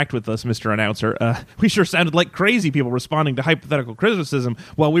there to interact with us, Mr. Announcer. We sure sounded like crazy people responding to hypothetical criticism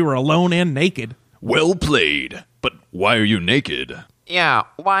while we were alone and naked. Well played. But why are you naked? Yeah,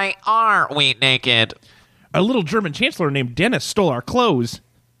 why are we naked? A little German chancellor named Dennis stole our clothes.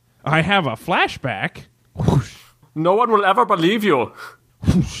 I have a flashback. Whoosh. No one will ever believe you.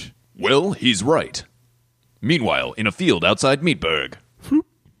 Whoosh. Well, he's right. Meanwhile, in a field outside Meatburg.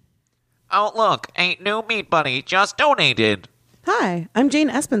 Oh, look, a new meat buddy just donated. Hi, I'm Jane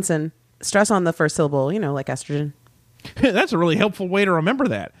Espenson. Stress on the first syllable, like estrogen. That's a really helpful way to remember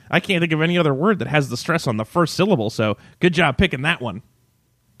that. I can't think of any other word that has the stress on the first syllable, so good job picking that one.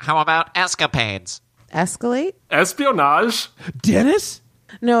 How about escapades? Escalate? Espionage? Dennis?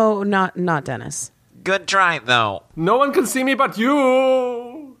 No, not Dennis. Good try, though. No one can see me but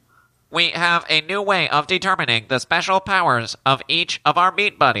you. We have a new way of determining the special powers of each of our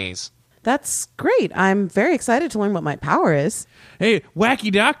meat buddies. That's great. I'm very excited to learn what my power is. Hey,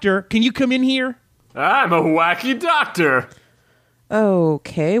 wacky doctor, can you come in here? I'm a wacky doctor.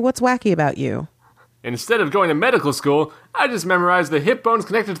 Okay, what's wacky about you? Instead of going to medical school, I just memorized the hip bones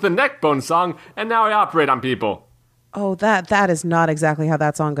connected to the neck bone song, and now I operate on people. Oh, that is not exactly how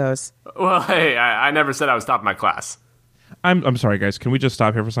that song goes. Well, hey, I never said I was top of my class. I'm sorry, guys. Can we just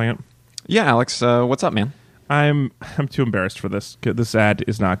stop here for a second? Yeah, Alex, what's up, man? I'm too embarrassed for this. This ad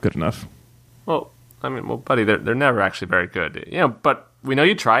is not good enough. Well, buddy, they're never actually very good. But we know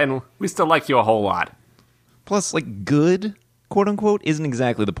you try, and we still like you a whole lot. Plus, good, quote unquote, isn't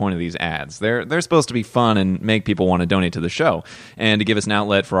exactly the point of these ads. They're supposed to be fun and make people want to donate to the show, and to give us an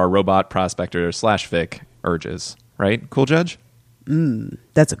outlet for our robot prospector / fic urges. Right? Cool, Judge?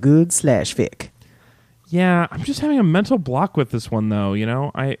 That's a good /fic. Yeah, I'm just having a mental block with this one, though, do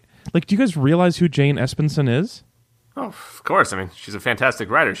you guys realize who Jane Espenson is? Oh, of course. She's a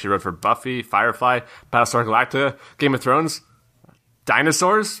fantastic writer. She wrote for Buffy, Firefly, Battlestar Galactica, Game of Thrones,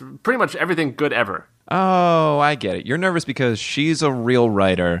 dinosaurs, pretty much everything good ever. Oh, I get it. You're nervous because she's a real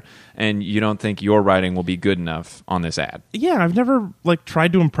writer, and you don't think your writing will be good enough on this ad. Yeah, I've never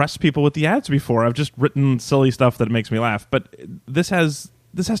tried to impress people with the ads before. I've just written silly stuff that makes me laugh. But this has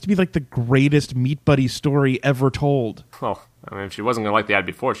to be the greatest Meat Buddy story ever told. Well, if she wasn't going to like the ad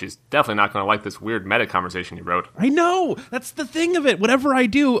before, she's definitely not going to like this weird meta conversation you wrote. I know! That's the thing of it. Whatever I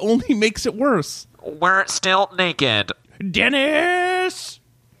do only makes it worse. We're still naked. Dennis!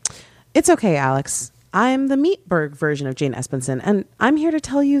 It's okay, Alex. I'm the Meatburg version of Jane Espenson, and I'm here to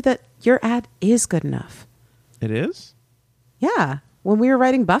tell you that your ad is good enough. It is? Yeah. When we were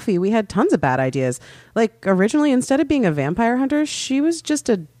writing Buffy, we had tons of bad ideas. Originally, instead of being a vampire hunter, she was just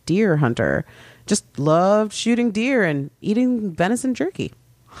a deer hunter. Just loved shooting deer and eating venison jerky.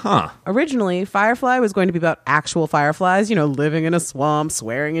 Huh. Originally, Firefly was going to be about actual fireflies, living in a swamp,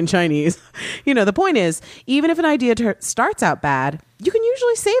 swearing in Chinese. The point is, even if an idea starts out bad, you can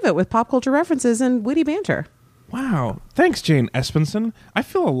usually save it with pop culture references and witty banter. Wow. Thanks, Jane Espenson. I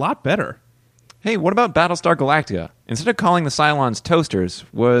feel a lot better. Hey, what about Battlestar Galactica? Instead of calling the Cylons toasters,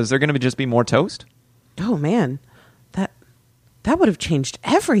 was there going to just be more toast? Oh, man. That would have changed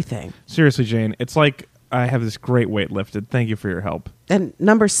everything. Seriously, Jane, it's like I have this great weight lifted. Thank you for your help. And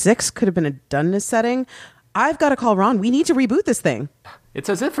number 6 could have been a doneness setting. I've got to call Ron. We need to reboot this thing. It's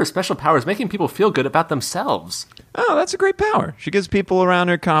as if her special power is making people feel good about themselves. Oh, that's a great power. She gives people around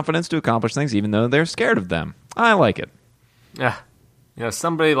her confidence to accomplish things even though they're scared of them. I like it. Yeah.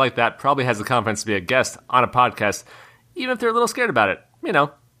 Somebody like that probably has the confidence to be a guest on a podcast, even if they're a little scared about it.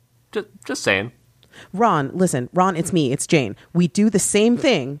 Just saying. Ron, listen. Ron, it's me. It's Jane. We do the same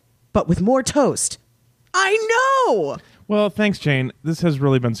thing, but with more toast. I know! Well, thanks, Jane. This has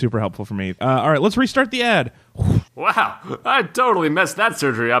really been super helpful for me. All right, let's restart the ad. Wow, I totally messed that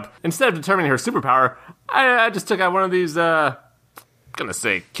surgery up. Instead of determining her superpower, I just took out one of these, gonna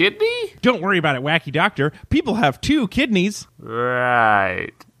say kidney? Don't worry about it, wacky doctor. People have 2 kidneys.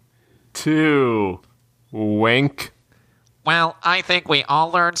 Right. 2. Wink. Well, I think we all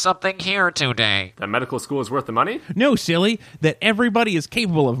learned something here today. That medical school is worth the money? No, silly. That everybody is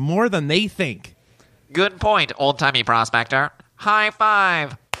capable of more than they think. Good point, old-timey prospector. High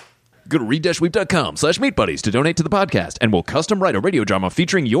five. Go to read-weep.com/meatbuddies to donate to the podcast, and we'll custom write a radio drama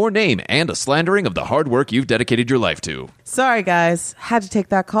featuring your name and a slandering of the hard work you've dedicated your life to. Sorry, guys. Had to take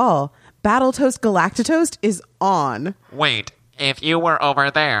that call. Battletoast Galactitoast is on. Wait, If you were over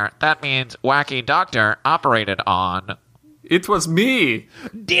there, that means Wacky Doctor operated on. It was me.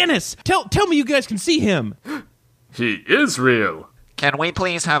 Dennis, tell me you guys can see him. He is real. Can we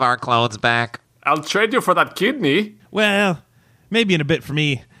please have our clothes back? I'll trade you for that kidney. Well, maybe in a bit for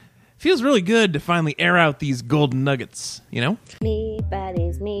me. Feels really good to finally air out these golden nuggets, you know? Me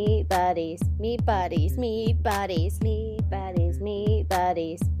buddies, me buddies, me buddies, me buddies, me buddies, me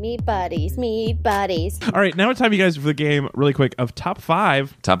buddies, me buddies, me buddies. All right, now it's time, you guys, for the game, really quick, of Top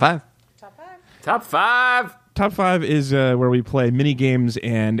 5. Top 5. Top 5. Top 5 is where we play mini games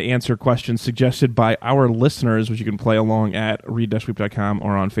and answer questions suggested by our listeners, which you can play along at read-sweep.com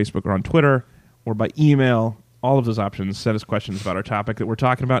or on Facebook or on Twitter or by email. All of those options. Send us questions about our topic that we're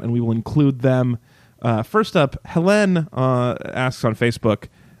talking about, and we will include them. First up, Helen asks on Facebook,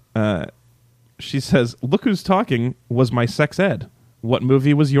 she says, "Look Who's Talking was my sex ed. What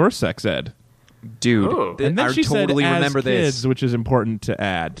movie was your sex ed?" Dude, Ooh. And then I she totally said, remember as kids, this. which is important to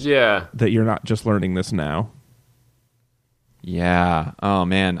add. Yeah. That you're not just learning this now. Yeah. Oh,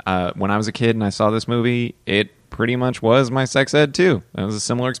 man. When I was a kid and I saw this movie, it pretty much was my sex ed, too. It was a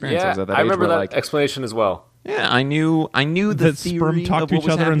similar experience. I was Yeah, at that I age remember where, that like, explanation as well. yeah, I knew the That theory sperm talked of to what each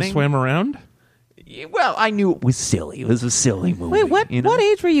was other happening. and swam around? Well, I knew it was silly. It was a silly movie. Wait, what? you know? What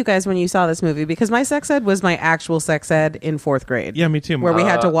age were you guys when you saw this movie? Because my sex ed was my actual sex ed in 4th grade. Yeah, me too. Where we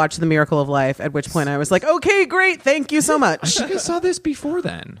had to watch The Miracle of Life. At which point I was like, "Okay, great, thank you so much." I saw this before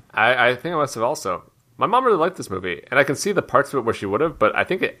then. I think I must have also. My mom really liked this movie, and I can see the parts of it where she would have, but I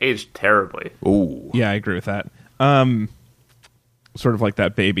think it aged terribly. Ooh. Yeah, I agree with that. Sort of like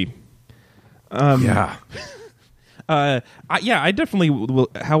that baby. Yeah. I definitely will.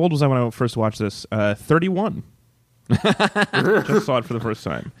 How old was I when I first watched this? 31. Just saw it for the first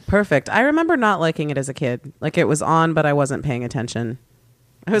time. Perfect. I remember not liking it as a kid. Like it was on, but I wasn't paying attention.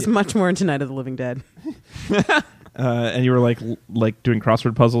 I was much more into Night of the Living Dead. And you were like doing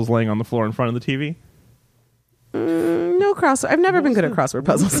crossword puzzles laying on the floor in front of the TV? No crossword. I've never been good at crossword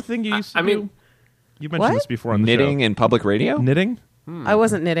What was puzzles. the thing you used to I mean- do? You mentioned What? this before on the Knitting show. in public radio? Knitting? I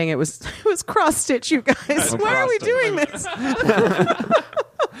wasn't knitting. It was cross stitch. You guys, why are we doing this?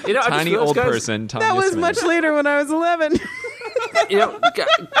 You know, I just Tiny realized, old guys, person. Tanya That was Smith. much later when I was 11. You know,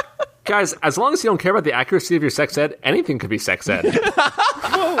 guys, as long as you don't care about the accuracy of your sex ed, anything could be sex ed.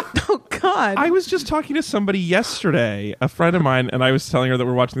 Oh God. I was just talking to somebody yesterday, a friend of mine, and I was telling her that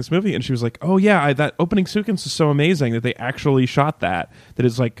we're watching this movie, and she was like, "Oh yeah, that opening sequence is so amazing that they actually shot that. That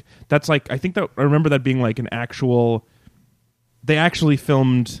is like, that's like, I think that I remember that being like an actual. They actually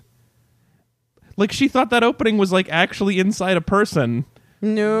filmed. Like she thought that opening was like actually inside a person.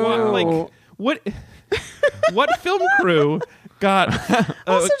 no. Like what? What film crew got?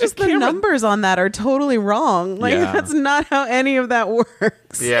 Also, just the numbers on that are totally wrong. Like Yeah. that's not how any of that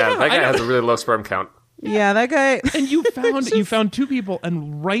works. Yeah, that guy has a really low sperm count. Yeah, that guy. And you found two people,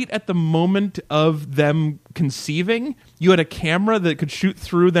 and right at the moment of them conceiving, you had a camera that could shoot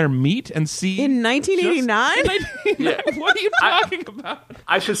through their meat and see In 1989? Yeah. What are you talking about?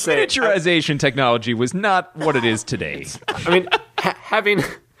 I should say, Miniaturization technology was not what it is today. I mean, having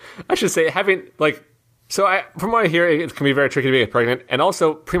like. So from what I hear, it can be very tricky to get pregnant, and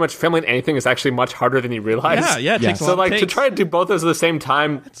also pretty much filming anything is actually much harder than you realize. Yeah, it takes a So lot like of to takes. try to do both those at the same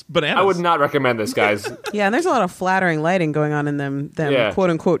time, bananas. I would not recommend this, guys. Yeah, and there's a lot of flattering lighting going on in them Yeah. quote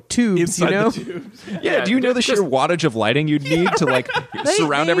unquote tubes. Inside you know, the tubes. Yeah, do you know the sheer just- wattage of lighting you'd need to like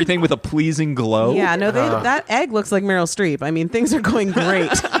surround they- everything with a pleasing glow? yeah, no, that egg looks like Meryl Streep. I mean, things are going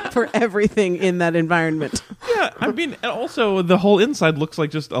great for everything in that environment. Yeah, I mean, and also the whole inside looks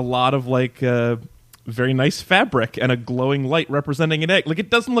like just a lot of like very nice fabric and a glowing light representing an egg. Like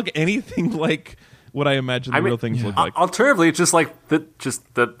it doesn't look anything like what I imagine the real things look like. Alternatively, it's just like the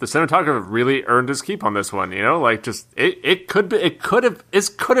cinematographer really earned his keep on this one. You know, like just it could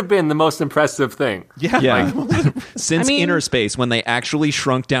have been the most impressive thing. Yeah. Since I mean- Inner Space, when they actually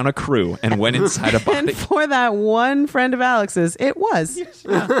shrunk down a crew and went inside a body. And for that one friend of Alex's, it was.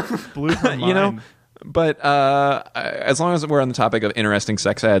 Blew her mind. You know, but as long as we're on the topic of interesting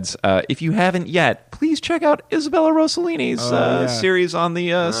sex eds, if you haven't yet, please check out Isabella Rossellini's yeah. series on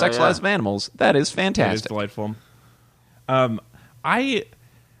the sex lives of animals. That is That is fantastic. delightful.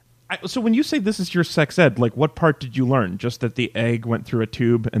 So when you say this is your sex ed, like what part did you learn? Just that the egg went through a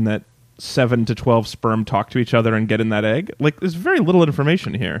tube and that 7 to 12 sperm talk to each other and get in that egg? Like there's very little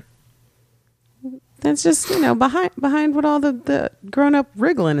information here. That's just behind what all the grown up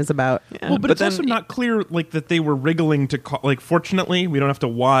wriggling is about. Well, but it's also not clear like that they were wriggling to like. Fortunately, we don't have to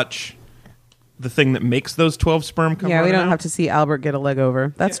watch the thing that makes those 12 sperm come. Yeah, we running don't out. have to see Albert get a leg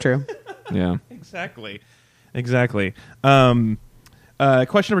over. That's true. Yeah. Exactly. Question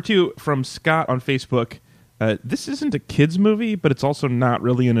number 2 from Scott on Facebook. This isn't a kids movie, but it's also not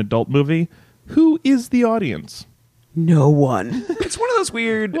really an adult movie. Who is the audience? No one. It's one of those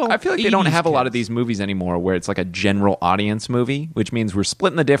weird... Well, I feel like they don't 80s have a lot of kids. these movies anymore where it's like a general audience movie, which means we're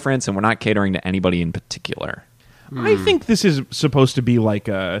splitting the difference and we're not catering to anybody in particular. I think this is supposed to be like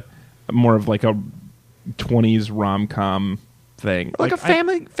a more of like a 20s rom-com thing. Like a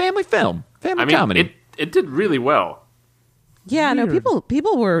family film. Family I mean, comedy. it did really well. Yeah, no, Weird.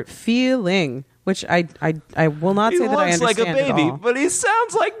 people were feeling, which I will not He say that I looks understand like a baby, at all. but he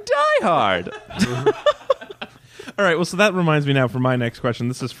sounds like Die Hard. All right, well, so that reminds me now for my next question.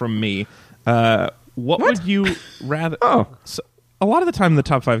 This is from me. What would you rather... Oh. So, a lot of the time, the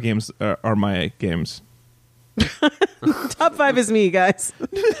top 5 games are my games. Top 5 is me, guys.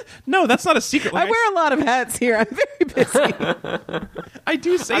 No, that's not a secret. I Like, wear a lot of hats here. I'm very busy. I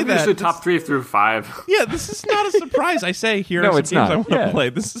do say I'm that. usually This- top 3 through 5. Yeah, this is not a surprise. I say here No, are some it's games not. I want to Yeah. play.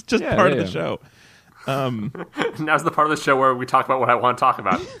 This is just Yeah, part yeah, of the yeah. show. Now's the part of the show where we talk about what I want to talk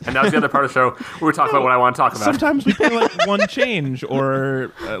about. And now's the other part of the show where we talk about what I want to talk about. Sometimes we play like one change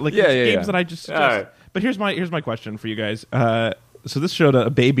or like Yeah, these yeah, games yeah. that I just suggest. All right. But here's my question for you guys. So this showed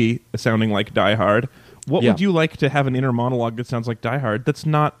a baby sounding like Die Hard. What Yeah. would you like to have an inner monologue that sounds like Die Hard that's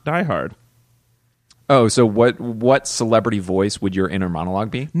not Die Hard? Oh, so what celebrity voice would your inner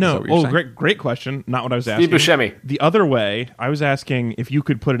monologue be? Is that No. what you're Oh, saying? great question. Not what I was asking. Steve Buscemi. The other way, I was asking if you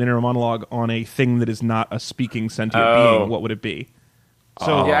could put an inner monologue on a thing that is not a speaking sentient being, what would it be?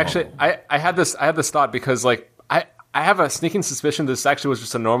 So Yeah, actually, I had this thought because like I have a sneaking suspicion this actually was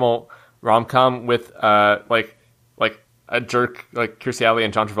just a normal rom-com with like a jerk like Kirstie Alley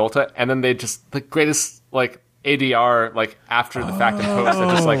and John Travolta, and then they just the greatest like ADR like after the fact and post. They're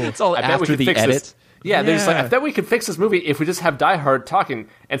just like It's all I bet we after could the fix edit. This. Yeah, they're just like Yeah. I bet we could fix this movie if we just have Die Hard talking.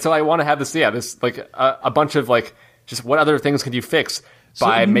 And so I want to have this this like a bunch of like just what other things could you fix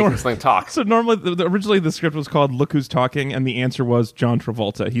by making something talk. So normally, originally the script was called "Look Who's Talking," and the answer was John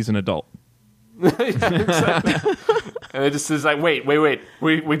Travolta. He's an adult. And it just is like, wait.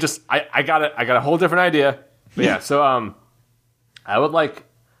 We just I got a whole different idea. But yeah, so I would like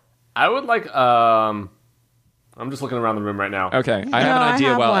I'm just looking around the room right now. Okay, I have No, an I idea.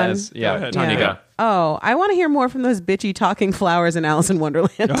 have Well, one. as Go ahead. Tanya, Yeah. go. Oh, I want to hear more from those bitchy talking flowers in Alice in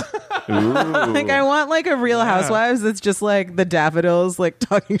Wonderland. Like I want like a Real Housewives that's just like the daffodils like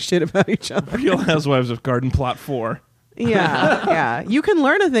talking shit about each other. Real Housewives of Garden Plot 4. Yeah, yeah. You can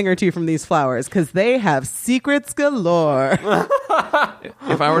learn a thing or two from these flowers because they have secrets galore.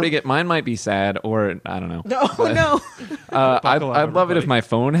 If I were to get mine, might be sad, or I don't know. No. Buckle up, I'd love it if everybody. my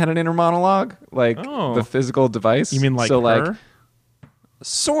phone had an inner monologue, like Oh. the physical device. You mean like so, her? like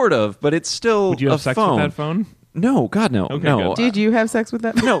sort of, but it's still Would you a have sex phone. with that phone? No, God, no, Okay, no. good. Did you have sex with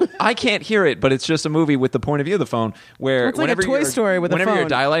that? No, I can't hear it, but it's just a movie with the point of view of the phone where It's like a whenever Toy you're- Story with a whenever you're phone.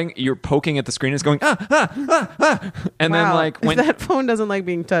 dialing, you're poking at the screen, it's going and then Wow. like when if that phone doesn't like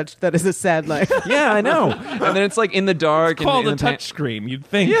being touched, that is a sad life. yeah, I know, and then it's like in the dark, Called and a touch screen. You'd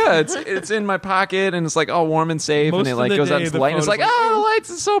think. Yeah, it's in my pocket, and it's like all warm and safe, Most and it of like the goes out day, into the the light, and it's phone like, is like, oh, the lights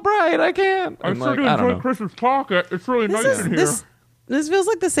is so bright, I can't. I'm I'm sure like, to I don't enjoy know. Christmas pocket. It's really nice in here. This feels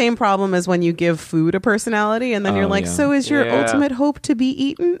like the same problem as when you give food a personality and then you're Oh, like, yeah. so is your Yeah. ultimate hope to be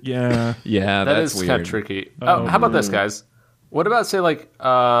eaten? Yeah. Yeah, That that's is weird. kind of tricky. Oh, how about this, guys? What about say like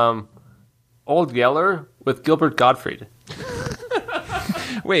Old Yeller with Gilbert Gottfried?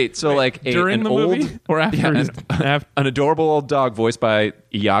 Wait, so like During an the old, movie or after? yeah, after? an adorable old dog voiced by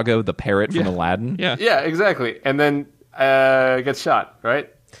Iago the parrot from Aladdin. Yeah. Yeah, exactly. And then gets shot, right?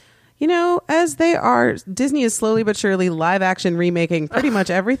 You know, as they are, Disney is slowly but surely live action remaking pretty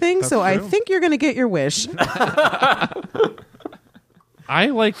much everything. So I true. think you're going to get your wish. I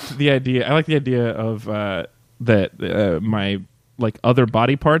liked the idea. I like the idea of that my like other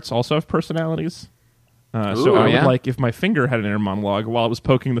body parts also have personalities. So Ooh, I would yeah? like if my finger had an inner monologue while it was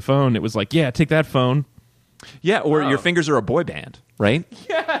poking the phone. It was like, yeah, take that phone. Yeah, or your fingers are a boy band, right?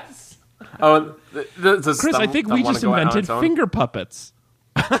 Oh, Chris, I think we just invented finger puppets.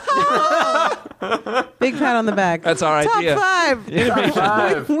 Big pat on the back. That's our Top idea.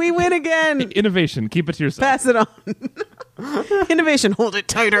 five. We win again. Innovation. Keep it to yourself. Pass it on. Innovation. Hold it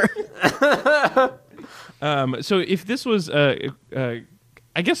tighter. So if this was, I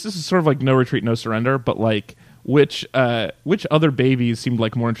guess this is sort of like No Retreat, No Surrender, but like which other babies seemed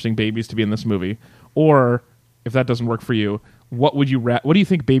like more interesting babies to be in this movie? Or if that doesn't work for you, what would you what do you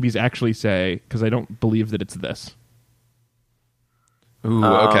think babies actually say? Because I don't believe that it's this. Ooh,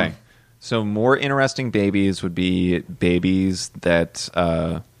 okay. So more interesting babies would be babies that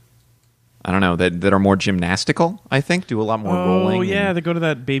I don't know that are more gymnastical. I think do a lot more rolling. Oh yeah, and- they go to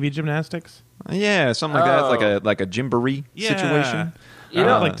that baby gymnastics. yeah, something like that, like a gymboree situation.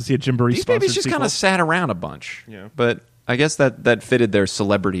 I'd like to see a Gymboree. These babies just kind of sat around a bunch. Yeah. But I guess that fitted their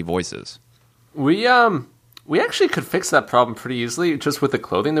celebrity voices. We actually could fix that problem pretty easily just with the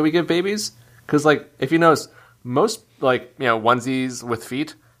clothing that we give babies. Because, like, if you notice, most, like, onesies with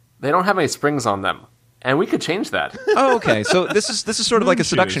feet, they don't have any springs on them. And we could change that. Oh, okay. So this is sort of like a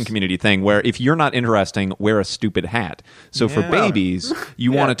seduction shoes. community thing where if you're not interesting, wear a stupid hat. So for babies,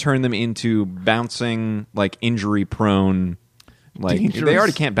 you want to turn them into bouncing, like injury-prone, like Dangerous they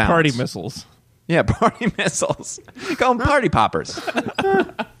already can't bounce. Party missiles. Yeah, party missiles. Call them party poppers.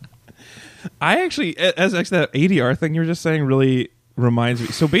 I actually, as that ADR thing you were just saying really reminds me.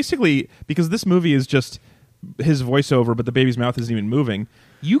 So basically, because this movie is just his voiceover, but the baby's mouth isn't even moving,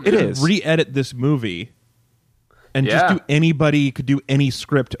 you could re-edit this movie and anybody could do any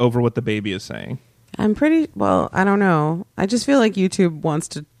script over what the baby is saying. I don't know. I just feel like YouTube wants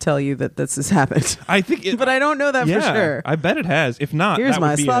to tell you that this has happened. I think but I don't know that for sure. I bet it has. If not, here's that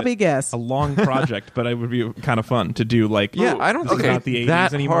my would be sloppy guess. A long project, but it would be kind of fun to do. Like, I don't think it's not the 80s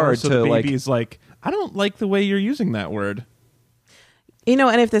that anymore. hard so to the baby's like, I don't like the way you're using that word.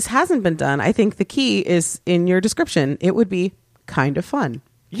 And if this hasn't been done, I think the key is in your description. It would be kind of fun.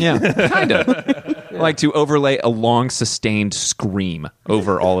 Yeah, kind of. Like to overlay a long, sustained scream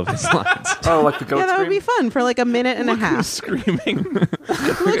over all of his lines. Oh, like the goat Yeah, that scream? would be fun for like a minute and a half. Screaming.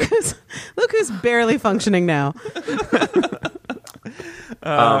 Look who's barely functioning now.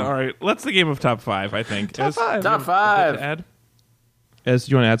 All right, let's the game of top 5, I think. Top 5. Top 5. Add? Do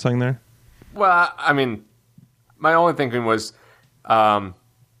you want to add something there? Well, I mean, my only thinking was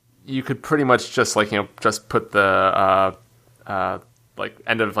you could pretty much just just put the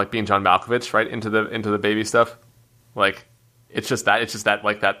end of like being John Malkovich right into the baby stuff. Like it's just that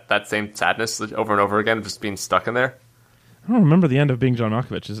like that same sadness over and over again, just being stuck in there. I don't remember the end of Being John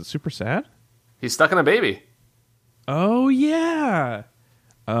Malkovich. Is it super sad? He's stuck in a baby. Oh yeah.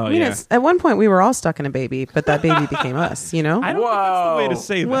 Oh yeah. At one point we were all stuck in a baby, but that baby became us. I don't think that's the way to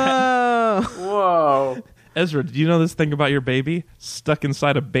say that. Whoa. Ezra, did you know this thing about your baby? Stuck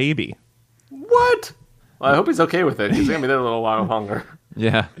inside a baby. What? Well, I hope he's okay with it. He's gonna be there a little while longer.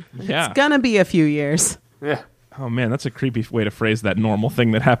 Yeah. Yeah. It's gonna be a few years. Yeah. Oh man, that's a creepy way to phrase that normal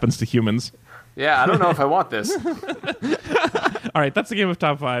thing that happens to humans. Yeah, I don't know if I want this. All right, that's the game of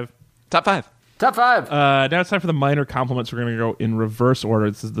top 5. Top 5. Top 5. Now it's time for the minor compliments. We're going to go in reverse order.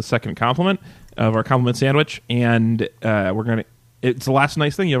 This is the second compliment of our compliment sandwich, and it's the last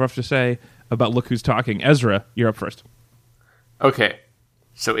nice thing you ever have to say about Look Who's Talking. Ezra, you're up first. Okay,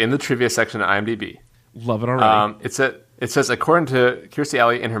 so in the trivia section of IMDb, love it already. It says, according to Kirstie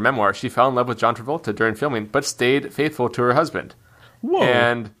Alley in her memoir, she fell in love with John Travolta during filming, but stayed faithful to her husband. Whoa!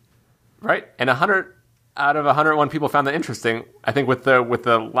 And 100 out of 101 people found that interesting. I think with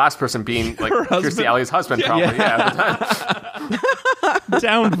the last person being like Kirstie Alley's husband, probably. Yeah. At the time.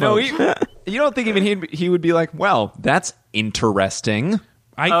 Down No, vote. you don't think even he would be like, well, that's interesting.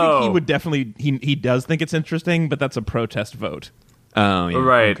 I think he would definitely. He does think it's interesting, but that's a protest vote. Oh, yeah.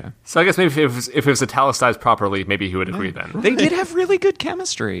 Right. Okay. So I guess maybe if it was italicized properly, maybe he would agree then. They did have really good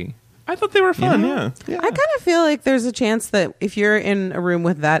chemistry. I thought they were fun. Yeah. I kind of feel like there's a chance that if you're in a room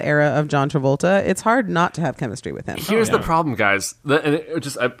with that era of John Travolta, it's hard not to have chemistry with him. Here's the problem, guys.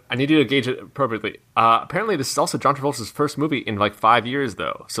 I need you to gauge it appropriately. Apparently, this is also John Travolta's first movie in like 5 years,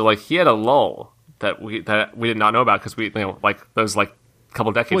 though. So like he had a lull that we did not know about because we like those like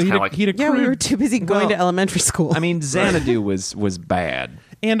couple decades kind of like we were too busy going to elementary school. I mean, Xanadu was bad.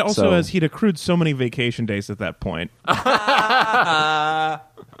 And also, as he'd accrued so many vacation days at that point. All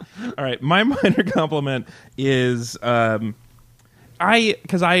right, my minor compliment is because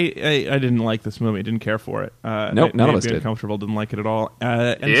I didn't like this movie, I didn't care for it. Nope, none of us did. Uncomfortable, didn't like it at all,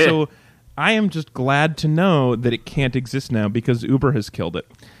 so I am just glad to know that it can't exist now because Uber has killed it,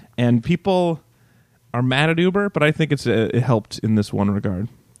 and people are mad at Uber, but I think it helped in this one regard.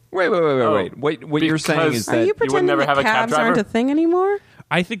 Wait. What you're saying is Are that you pretending never that have a cab cabs aren't driver? a thing anymore?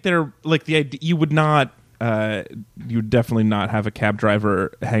 I think they're like the idea. You would not. You would definitely not have a cab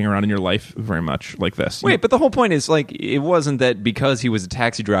driver hang around in your life very much like this. Wait, but the whole point is like it wasn't that because he was a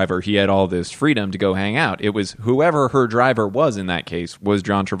taxi driver he had all this freedom to go hang out. It was whoever her driver was in that case was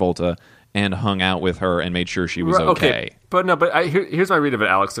John Travolta and hung out with her and made sure she was okay. But here's my read of it,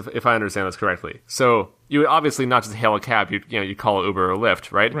 Alex, if I understand this correctly. So you would obviously not just hail a cab, you call Uber or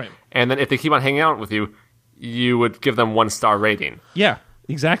Lyft, right? Right. And then if they keep on hanging out with you, you would give them 1-star rating. Yeah.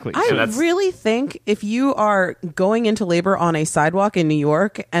 Exactly. I really think if you are going into labor on a sidewalk in New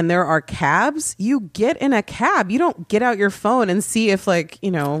York and there are cabs, you get in a cab. You don't get out your phone and see if they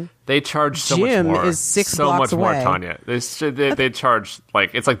charge so Jim much more. is 6 so blocks much more, away. Tanya. They charge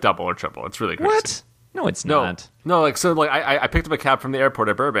like it's like double or triple. It's really crazy. What? No, it's No, not. no, like so, like I picked up a cab from the airport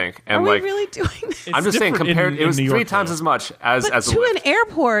at Burbank, and Are we like really doing this? I'm just saying, compared, it was New 3 York, times though. as much as But as a to Lyft. an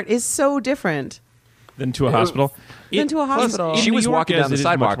airport is so different. Then to a hospital. Than to a hospital. In She New was York, walking as down the it is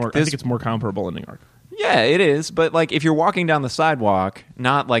much sidewalk. more- I This- think it's more comparable in New York. Yeah, it is. But like, if you're walking down the sidewalk,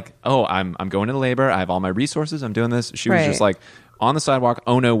 not like, oh, I'm going into labor. I have all my resources. I'm doing this. She was Right. just like on the sidewalk.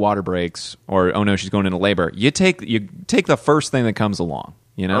 Oh no, water breaks, or oh no, she's going into labor. You take the first thing that comes along.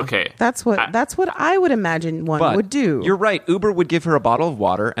 You know. Okay, That's what I would imagine one But would do. you're right. Uber would give her a bottle of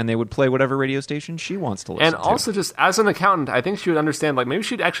water, and they would play whatever radio station she wants to listen and to. also just as an accountant, I think she would understand. Like maybe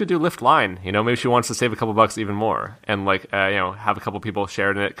she'd actually do Lyft Line. You know, maybe she wants to save a couple bucks even more, and like you know, have a couple people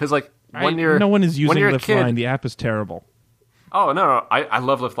shared in it. Because like when you're no one is using when you're a Lyft kid, Line. The app is terrible. Oh no, I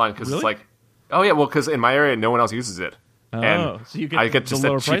love Lyft Line because Really? it's like, oh yeah, well because in my area no one else uses it, and So you get I get the just a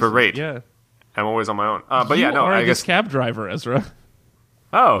lower cheaper prices. rate. Yeah. I'm always on my own. But you yeah, no, are I this guess. cab driver, Ezra.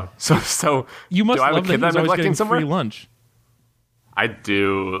 Oh, so You must do I have a love that kid he's that I'm always neglecting getting somewhere? free lunch. I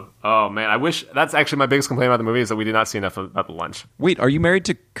do. Oh man, I wish. That's actually my biggest complaint about the movie is that we did not see enough about the lunch. Wait, are you married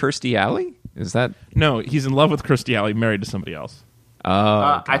to Kirstie Alley? Is that? No, he's in love with Kirstie Alley, married to somebody else.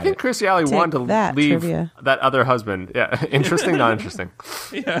 I think Kirstie Alley Take wanted to that, leave trivia. that other husband. Yeah, interesting, not interesting.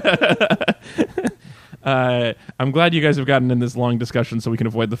 I'm glad you guys have gotten in this long discussion so we can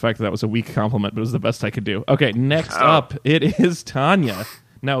avoid the fact that was a weak compliment, but it was the best I could do. Okay, next up, it is Tanya.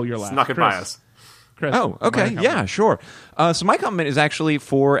 No, you're last. Snuck it by us. Chris, Oh, okay, minor yeah, compliment. sure. So my compliment is actually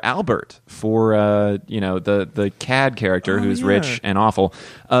for Albert, for the CAD character who's yeah. rich and awful.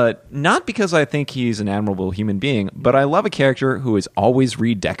 Not because I think he's an admirable human being, but I love a character who is always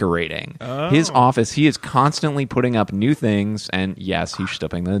redecorating his office. He is constantly putting up new things, and yes, he's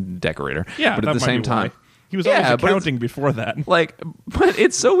stipping the decorator. Yeah, but that at the might same be why. time. He was Yeah, always but it's- accounting before that. But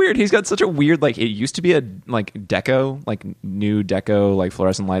it's so weird. He's got such a weird, like, it used to be a, like, deco, like, new deco, like,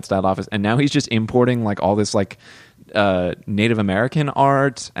 fluorescent light styled office. And now he's just importing, like, all this, like, Native American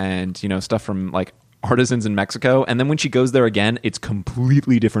art and, you know, stuff from, like, artisans in Mexico. And then when she goes there again, it's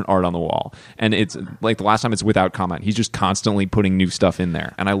completely different art on the wall. And it's, like, the last time it's without comment. He's just constantly putting new stuff in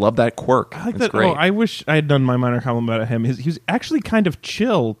there. And I love that quirk. I like it's that. great. Oh, I wish I had done my minor compliment about him. He was actually kind of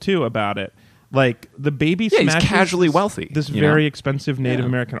chill, too, about it. Like, the baby Yeah, he's smashes casually this- wealthy, This you very know? expensive Native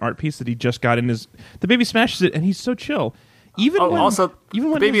American art piece that he just got in his... The baby smashes it, and he's so chill. Even Oh, when, also, even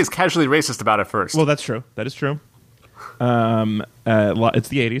the when baby his- is casually racist about it first. Well, that's true. That is true. It's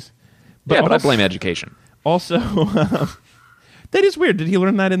the 80s. But I also- blame education. Also, that is weird. Did he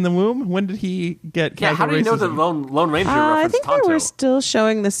learn that in the womb? When did he get yeah, casual how do you know the racism? Lone Ranger I reference think Tonto? they were still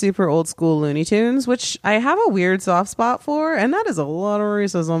showing the super old school Looney Tunes, which I have a weird soft spot for, and that is a lot of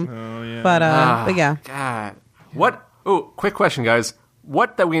racism. Oh yeah, but yeah, God. What? Oh, quick question, guys.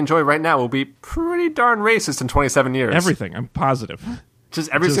 What that we enjoy right now will be pretty darn racist in 27 years. Everything. I'm positive. Just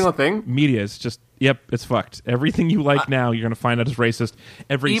every Just single thing? Media is just, yep, it's fucked. Everything you like now, you're going to find out is racist.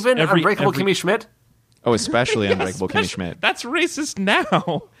 Even Unbreakable Kimmy Schmidt? Oh, especially Unbreakable Kimmy Schmidt. That's racist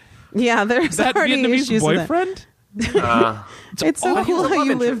now. yeah. There's That already Vietnamese issues with that. boyfriend? It's so But he was cool a how love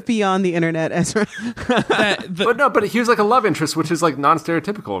you interest. live beyond the internet, Ezra. But he was like a love interest, which is like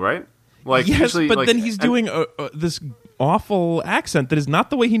non-stereotypical, right? Like Yes, usually, but like, then he's doing this awful accent that is not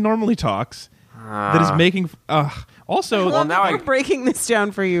the way he normally talks. That is making... also, Well, now We're breaking this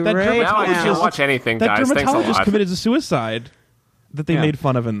down for you That right now I now. can't watch anything, that guys. Thanks a dermatologist lot. committed a suicide that they Yeah. made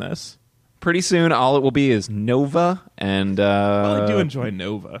fun of in this. Pretty soon, all it will be is Nova and... Well, I do enjoy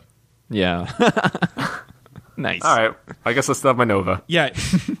Nova. Yeah. Nice. All right, I guess I still have my Nova. Yeah,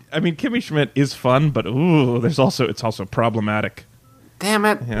 I mean, Kimmy Schmidt is fun, but ooh, it's also problematic. Damn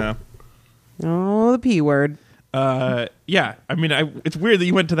it! Yeah. Oh, the P word. Yeah, I mean, it's weird that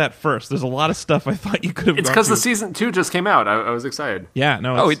you went to that first. There's a lot of stuff I thought you could have. It's because the season 2 just came out. I was excited. Yeah,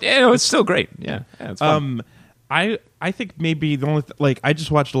 no. Oh, It's, it's still great. Yeah, it's fun. I think maybe the only I just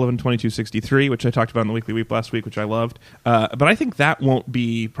watched 11/22/63, which I talked about in the Weekly Weep last week, which I loved. But I think that won't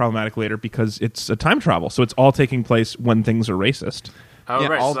be problematic later because it's a time travel, so it's all taking place when things are racist. Oh, Yeah,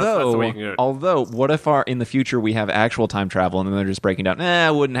 right. So that's the way you can do it. although, what if in the future we have actual time travel and then they're just breaking down?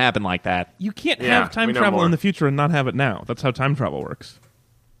 It wouldn't happen like that. You can't Yeah, have time we know travel more. in the future and not have it now. That's how time travel works.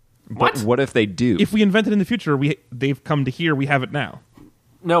 What? But what if they do? If we invent it in the future, they've come to here. We have it now.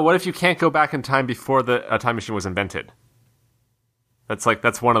 No, what if you can't go back in time before the time machine was invented?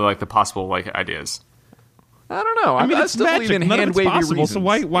 That's one of the possible ideas. I don't know. I mean, I it's still magic. believe in None of it's hand-wavy possible. reasons. So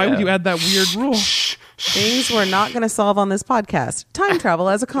why would you add that weird rule? Things we're not going to solve on this podcast. Time travel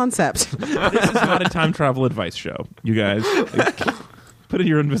as a concept. This is not a time travel advice show, you guys. Put in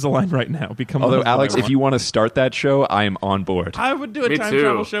your Invisalign right now. Become. Although, one of Alex, my if you want to start that show, I am on board. I would do a Me time too.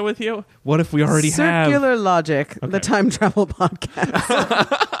 travel show with you. What if we already have? Circular Logic, the time travel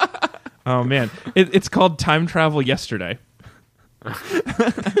podcast. Oh man, it's called Time Travel Yesterday,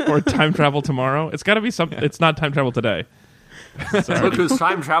 or Time Travel Tomorrow. It's got to be something. It's not Time Travel Today. Look who's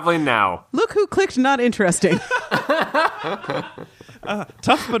time traveling now. Look who clicked not interesting. Tough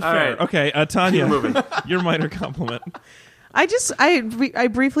but fair. right. Okay, Tanya, your minor compliment. I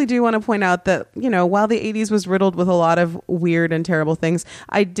briefly do want to point out that, while the 80s was riddled with a lot of weird and terrible things,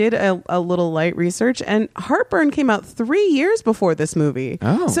 I did a little light research, and Heartburn came out 3 years before this movie.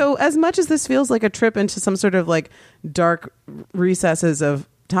 Oh. So as much as this feels like a trip into some sort of like dark recesses of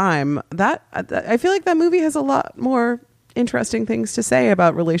time, that I feel like that movie has a lot more interesting things to say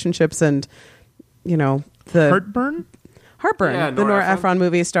about relationships and, the Heartburn, the Nora Ephron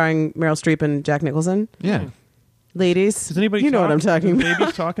movie starring Meryl Streep and Jack Nicholson. Yeah. Ladies, does anybody? Know what I'm talking about?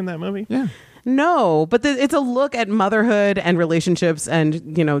 Babies talk in that movie? Yeah. No, but it's a look at motherhood and relationships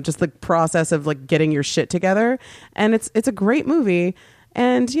and, just the process of like getting your shit together. And it's a great movie.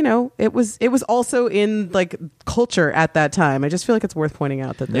 And, it was also in like culture at that time. I just feel like it's worth pointing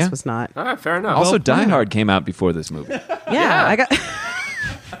out that this was not. All right, fair enough. Also, Die Hard came out before this movie. Yeah. I got.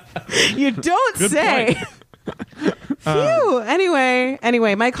 You don't Good say. point. Phew. Anyway,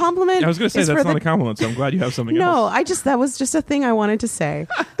 my compliment. I was going to say is that's for not a compliment, so I'm glad you have something else. No, that was just a thing I wanted to say.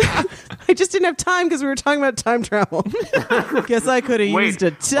 I just didn't have time because we were talking about time travel. Guess I could have used a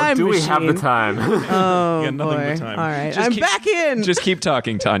time do machine. we have the time? Oh, Yeah, nothing boy. but time. All right, Just I'm keep- back in. Just keep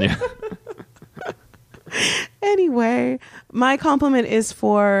talking, Tanya. Anyway, my compliment is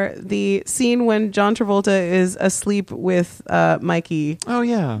for the scene when John Travolta is asleep with Mikey. Oh,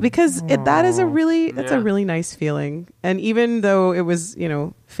 yeah. Because that is a really nice feeling. And even though it was,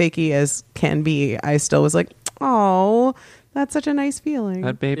 fakey as can be, I still was like, oh, that's such a nice feeling.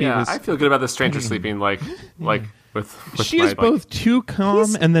 That baby Yeah, was... I feel good about the stranger sleeping with She my, is both too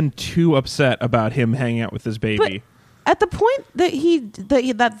calm and then too upset about him hanging out with his baby. At the point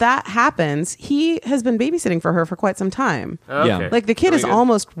that that happens, he has been babysitting for her for quite some time. Okay. Yeah. Like the kid Very is good.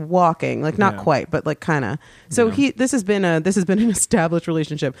 almost walking, like not Yeah. quite, but like kind of. So this has been an established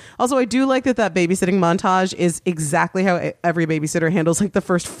relationship. Also, I do like that babysitting montage is exactly how every babysitter handles like the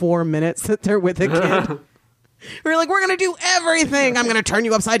first 4 minutes that they're with a kid. We're like, we're gonna do everything. I'm gonna turn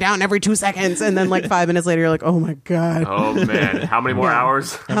you upside down every 2 seconds, and then like 5 minutes later, you're like, oh my god. Oh man, how many more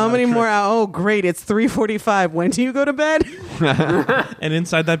hours? How many more hours? Oh, great. It's 3:45. When do you go to bed? And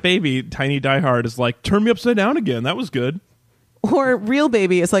inside that baby, Tiny Diehard is like, turn me upside down again. That was good. Or real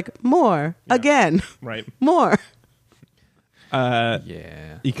baby is like, more. Again. Right. More.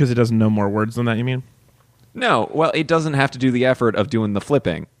 Yeah. Because it doesn't know more words than that, you mean? No, well, it doesn't have to do the effort of doing the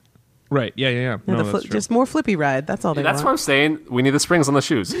flipping. Right. Yeah. Yeah, No, that's true. just more flippy ride. That's all they That's what I'm want. saying. We need the springs on the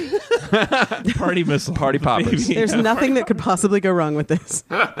shoes. Party missile. Party poppers. Baby. There's nothing that could possibly go wrong with this.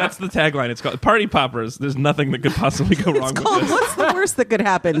 That's the tagline. It's called Party Poppers. There's nothing that could possibly go wrong with Called, this. what's the worst that could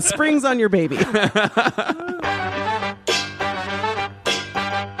happen? Springs on your baby.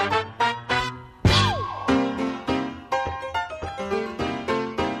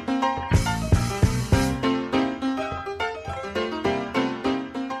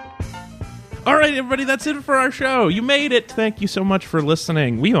 All right, everybody, that's it for our show. You made it. Thank you so much for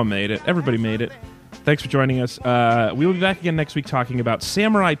listening. We all made it. Everybody made it. Thanks for joining us. We will be back again next week talking about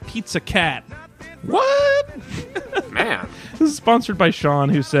Samurai Pizza Cat. What? Man. This is sponsored by Sean,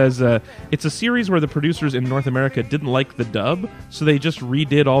 who says it's a series where the producers in North America didn't like the dub, so they just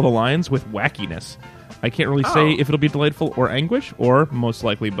redid all the lines with wackiness. I can't really say if it'll be delightful or anguish, or most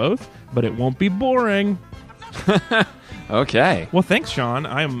likely both, but it won't be boring. Okay. Well, thanks, Sean.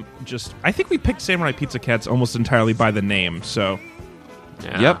 I think we picked Samurai Pizza Cats almost entirely by the name, so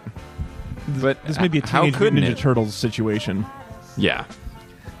Yeah. Yep. But this may be a how Teenage couldn't Mutant Ninja it? Turtles situation. Yeah.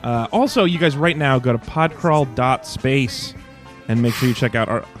 Also, you guys right now go to podcrawl.space and make sure you check out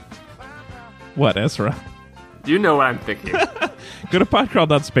our... What, Ezra? You know what I'm thinking. Go to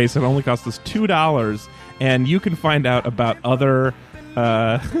podcrawl.space. It only costs us $2, and you can find out about the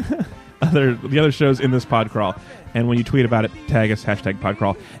other shows in this podcrawl. And when you tweet about it, tag us,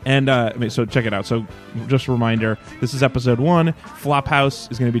 #podcrawl. And so check it out. So just a reminder, this is episode 1. Flophouse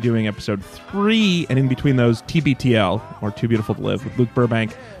is going to be doing episode 3. And in between those, TBTL, or Too Beautiful to Live, with Luke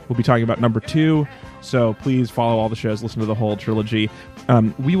Burbank. We'll be talking about number 2. So please follow all the shows, listen to the whole trilogy.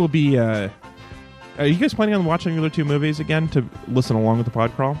 We will be... are you guys planning on watching the other 2 movies again to listen along with the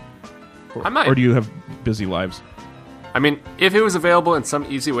podcrawl? I might. Or do you have busy lives? I mean, if it was available in some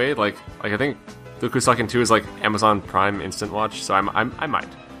easy way, like I think Dokusaken 2 is like Amazon Prime Instant Watch, so I might.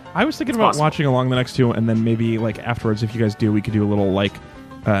 I was thinking It's about possible. watching along the next 2, and then maybe like afterwards, if you guys do, we could do a little like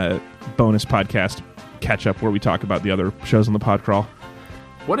bonus podcast catch up where we talk about the other shows on the podcrawl.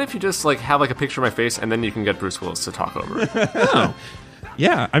 What if you just like have like a picture of my face and then you can get Bruce Willis to talk over it?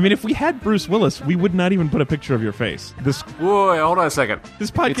 Yeah, I mean, if we had Bruce Willis, we would not even put a picture of your face. Whoa, hold on a second.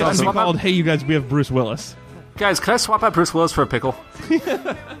 This podcast would be called, "Hey, you guys, we have Bruce Willis." Guys, can I swap out Bruce Willis for a pickle?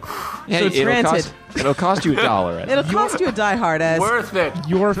 Yeah, So it'll cost you $1. It'll cost you a Die Hard as. Worth it.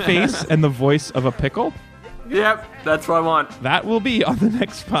 Your face and the voice of a pickle? Yep, that's what I want. That will be on the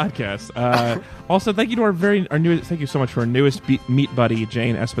next podcast. Also, thank you to our newest. Thank you so much for our newest meat buddy,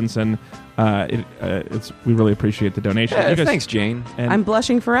 Jane Espenson. We really appreciate the donation. Yeah, thanks, Jane. And I'm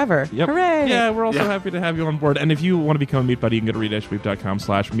blushing forever. Yep. Hooray! Yeah, we're also happy to have you on board. And if you want to become a meat buddy, you can go to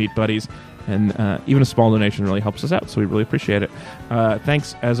readishweep.com/meatbuddies. And even a small donation really helps us out, so we really appreciate it.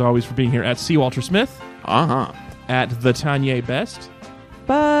 Thanks, as always, for being here at C. Walter Smith. At the Tanya Best.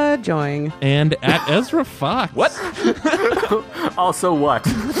 Joing. And at Ezra Fox. What? Also what?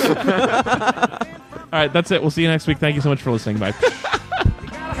 All right, that's it. We'll see you next week. Thank you so much for listening. Bye.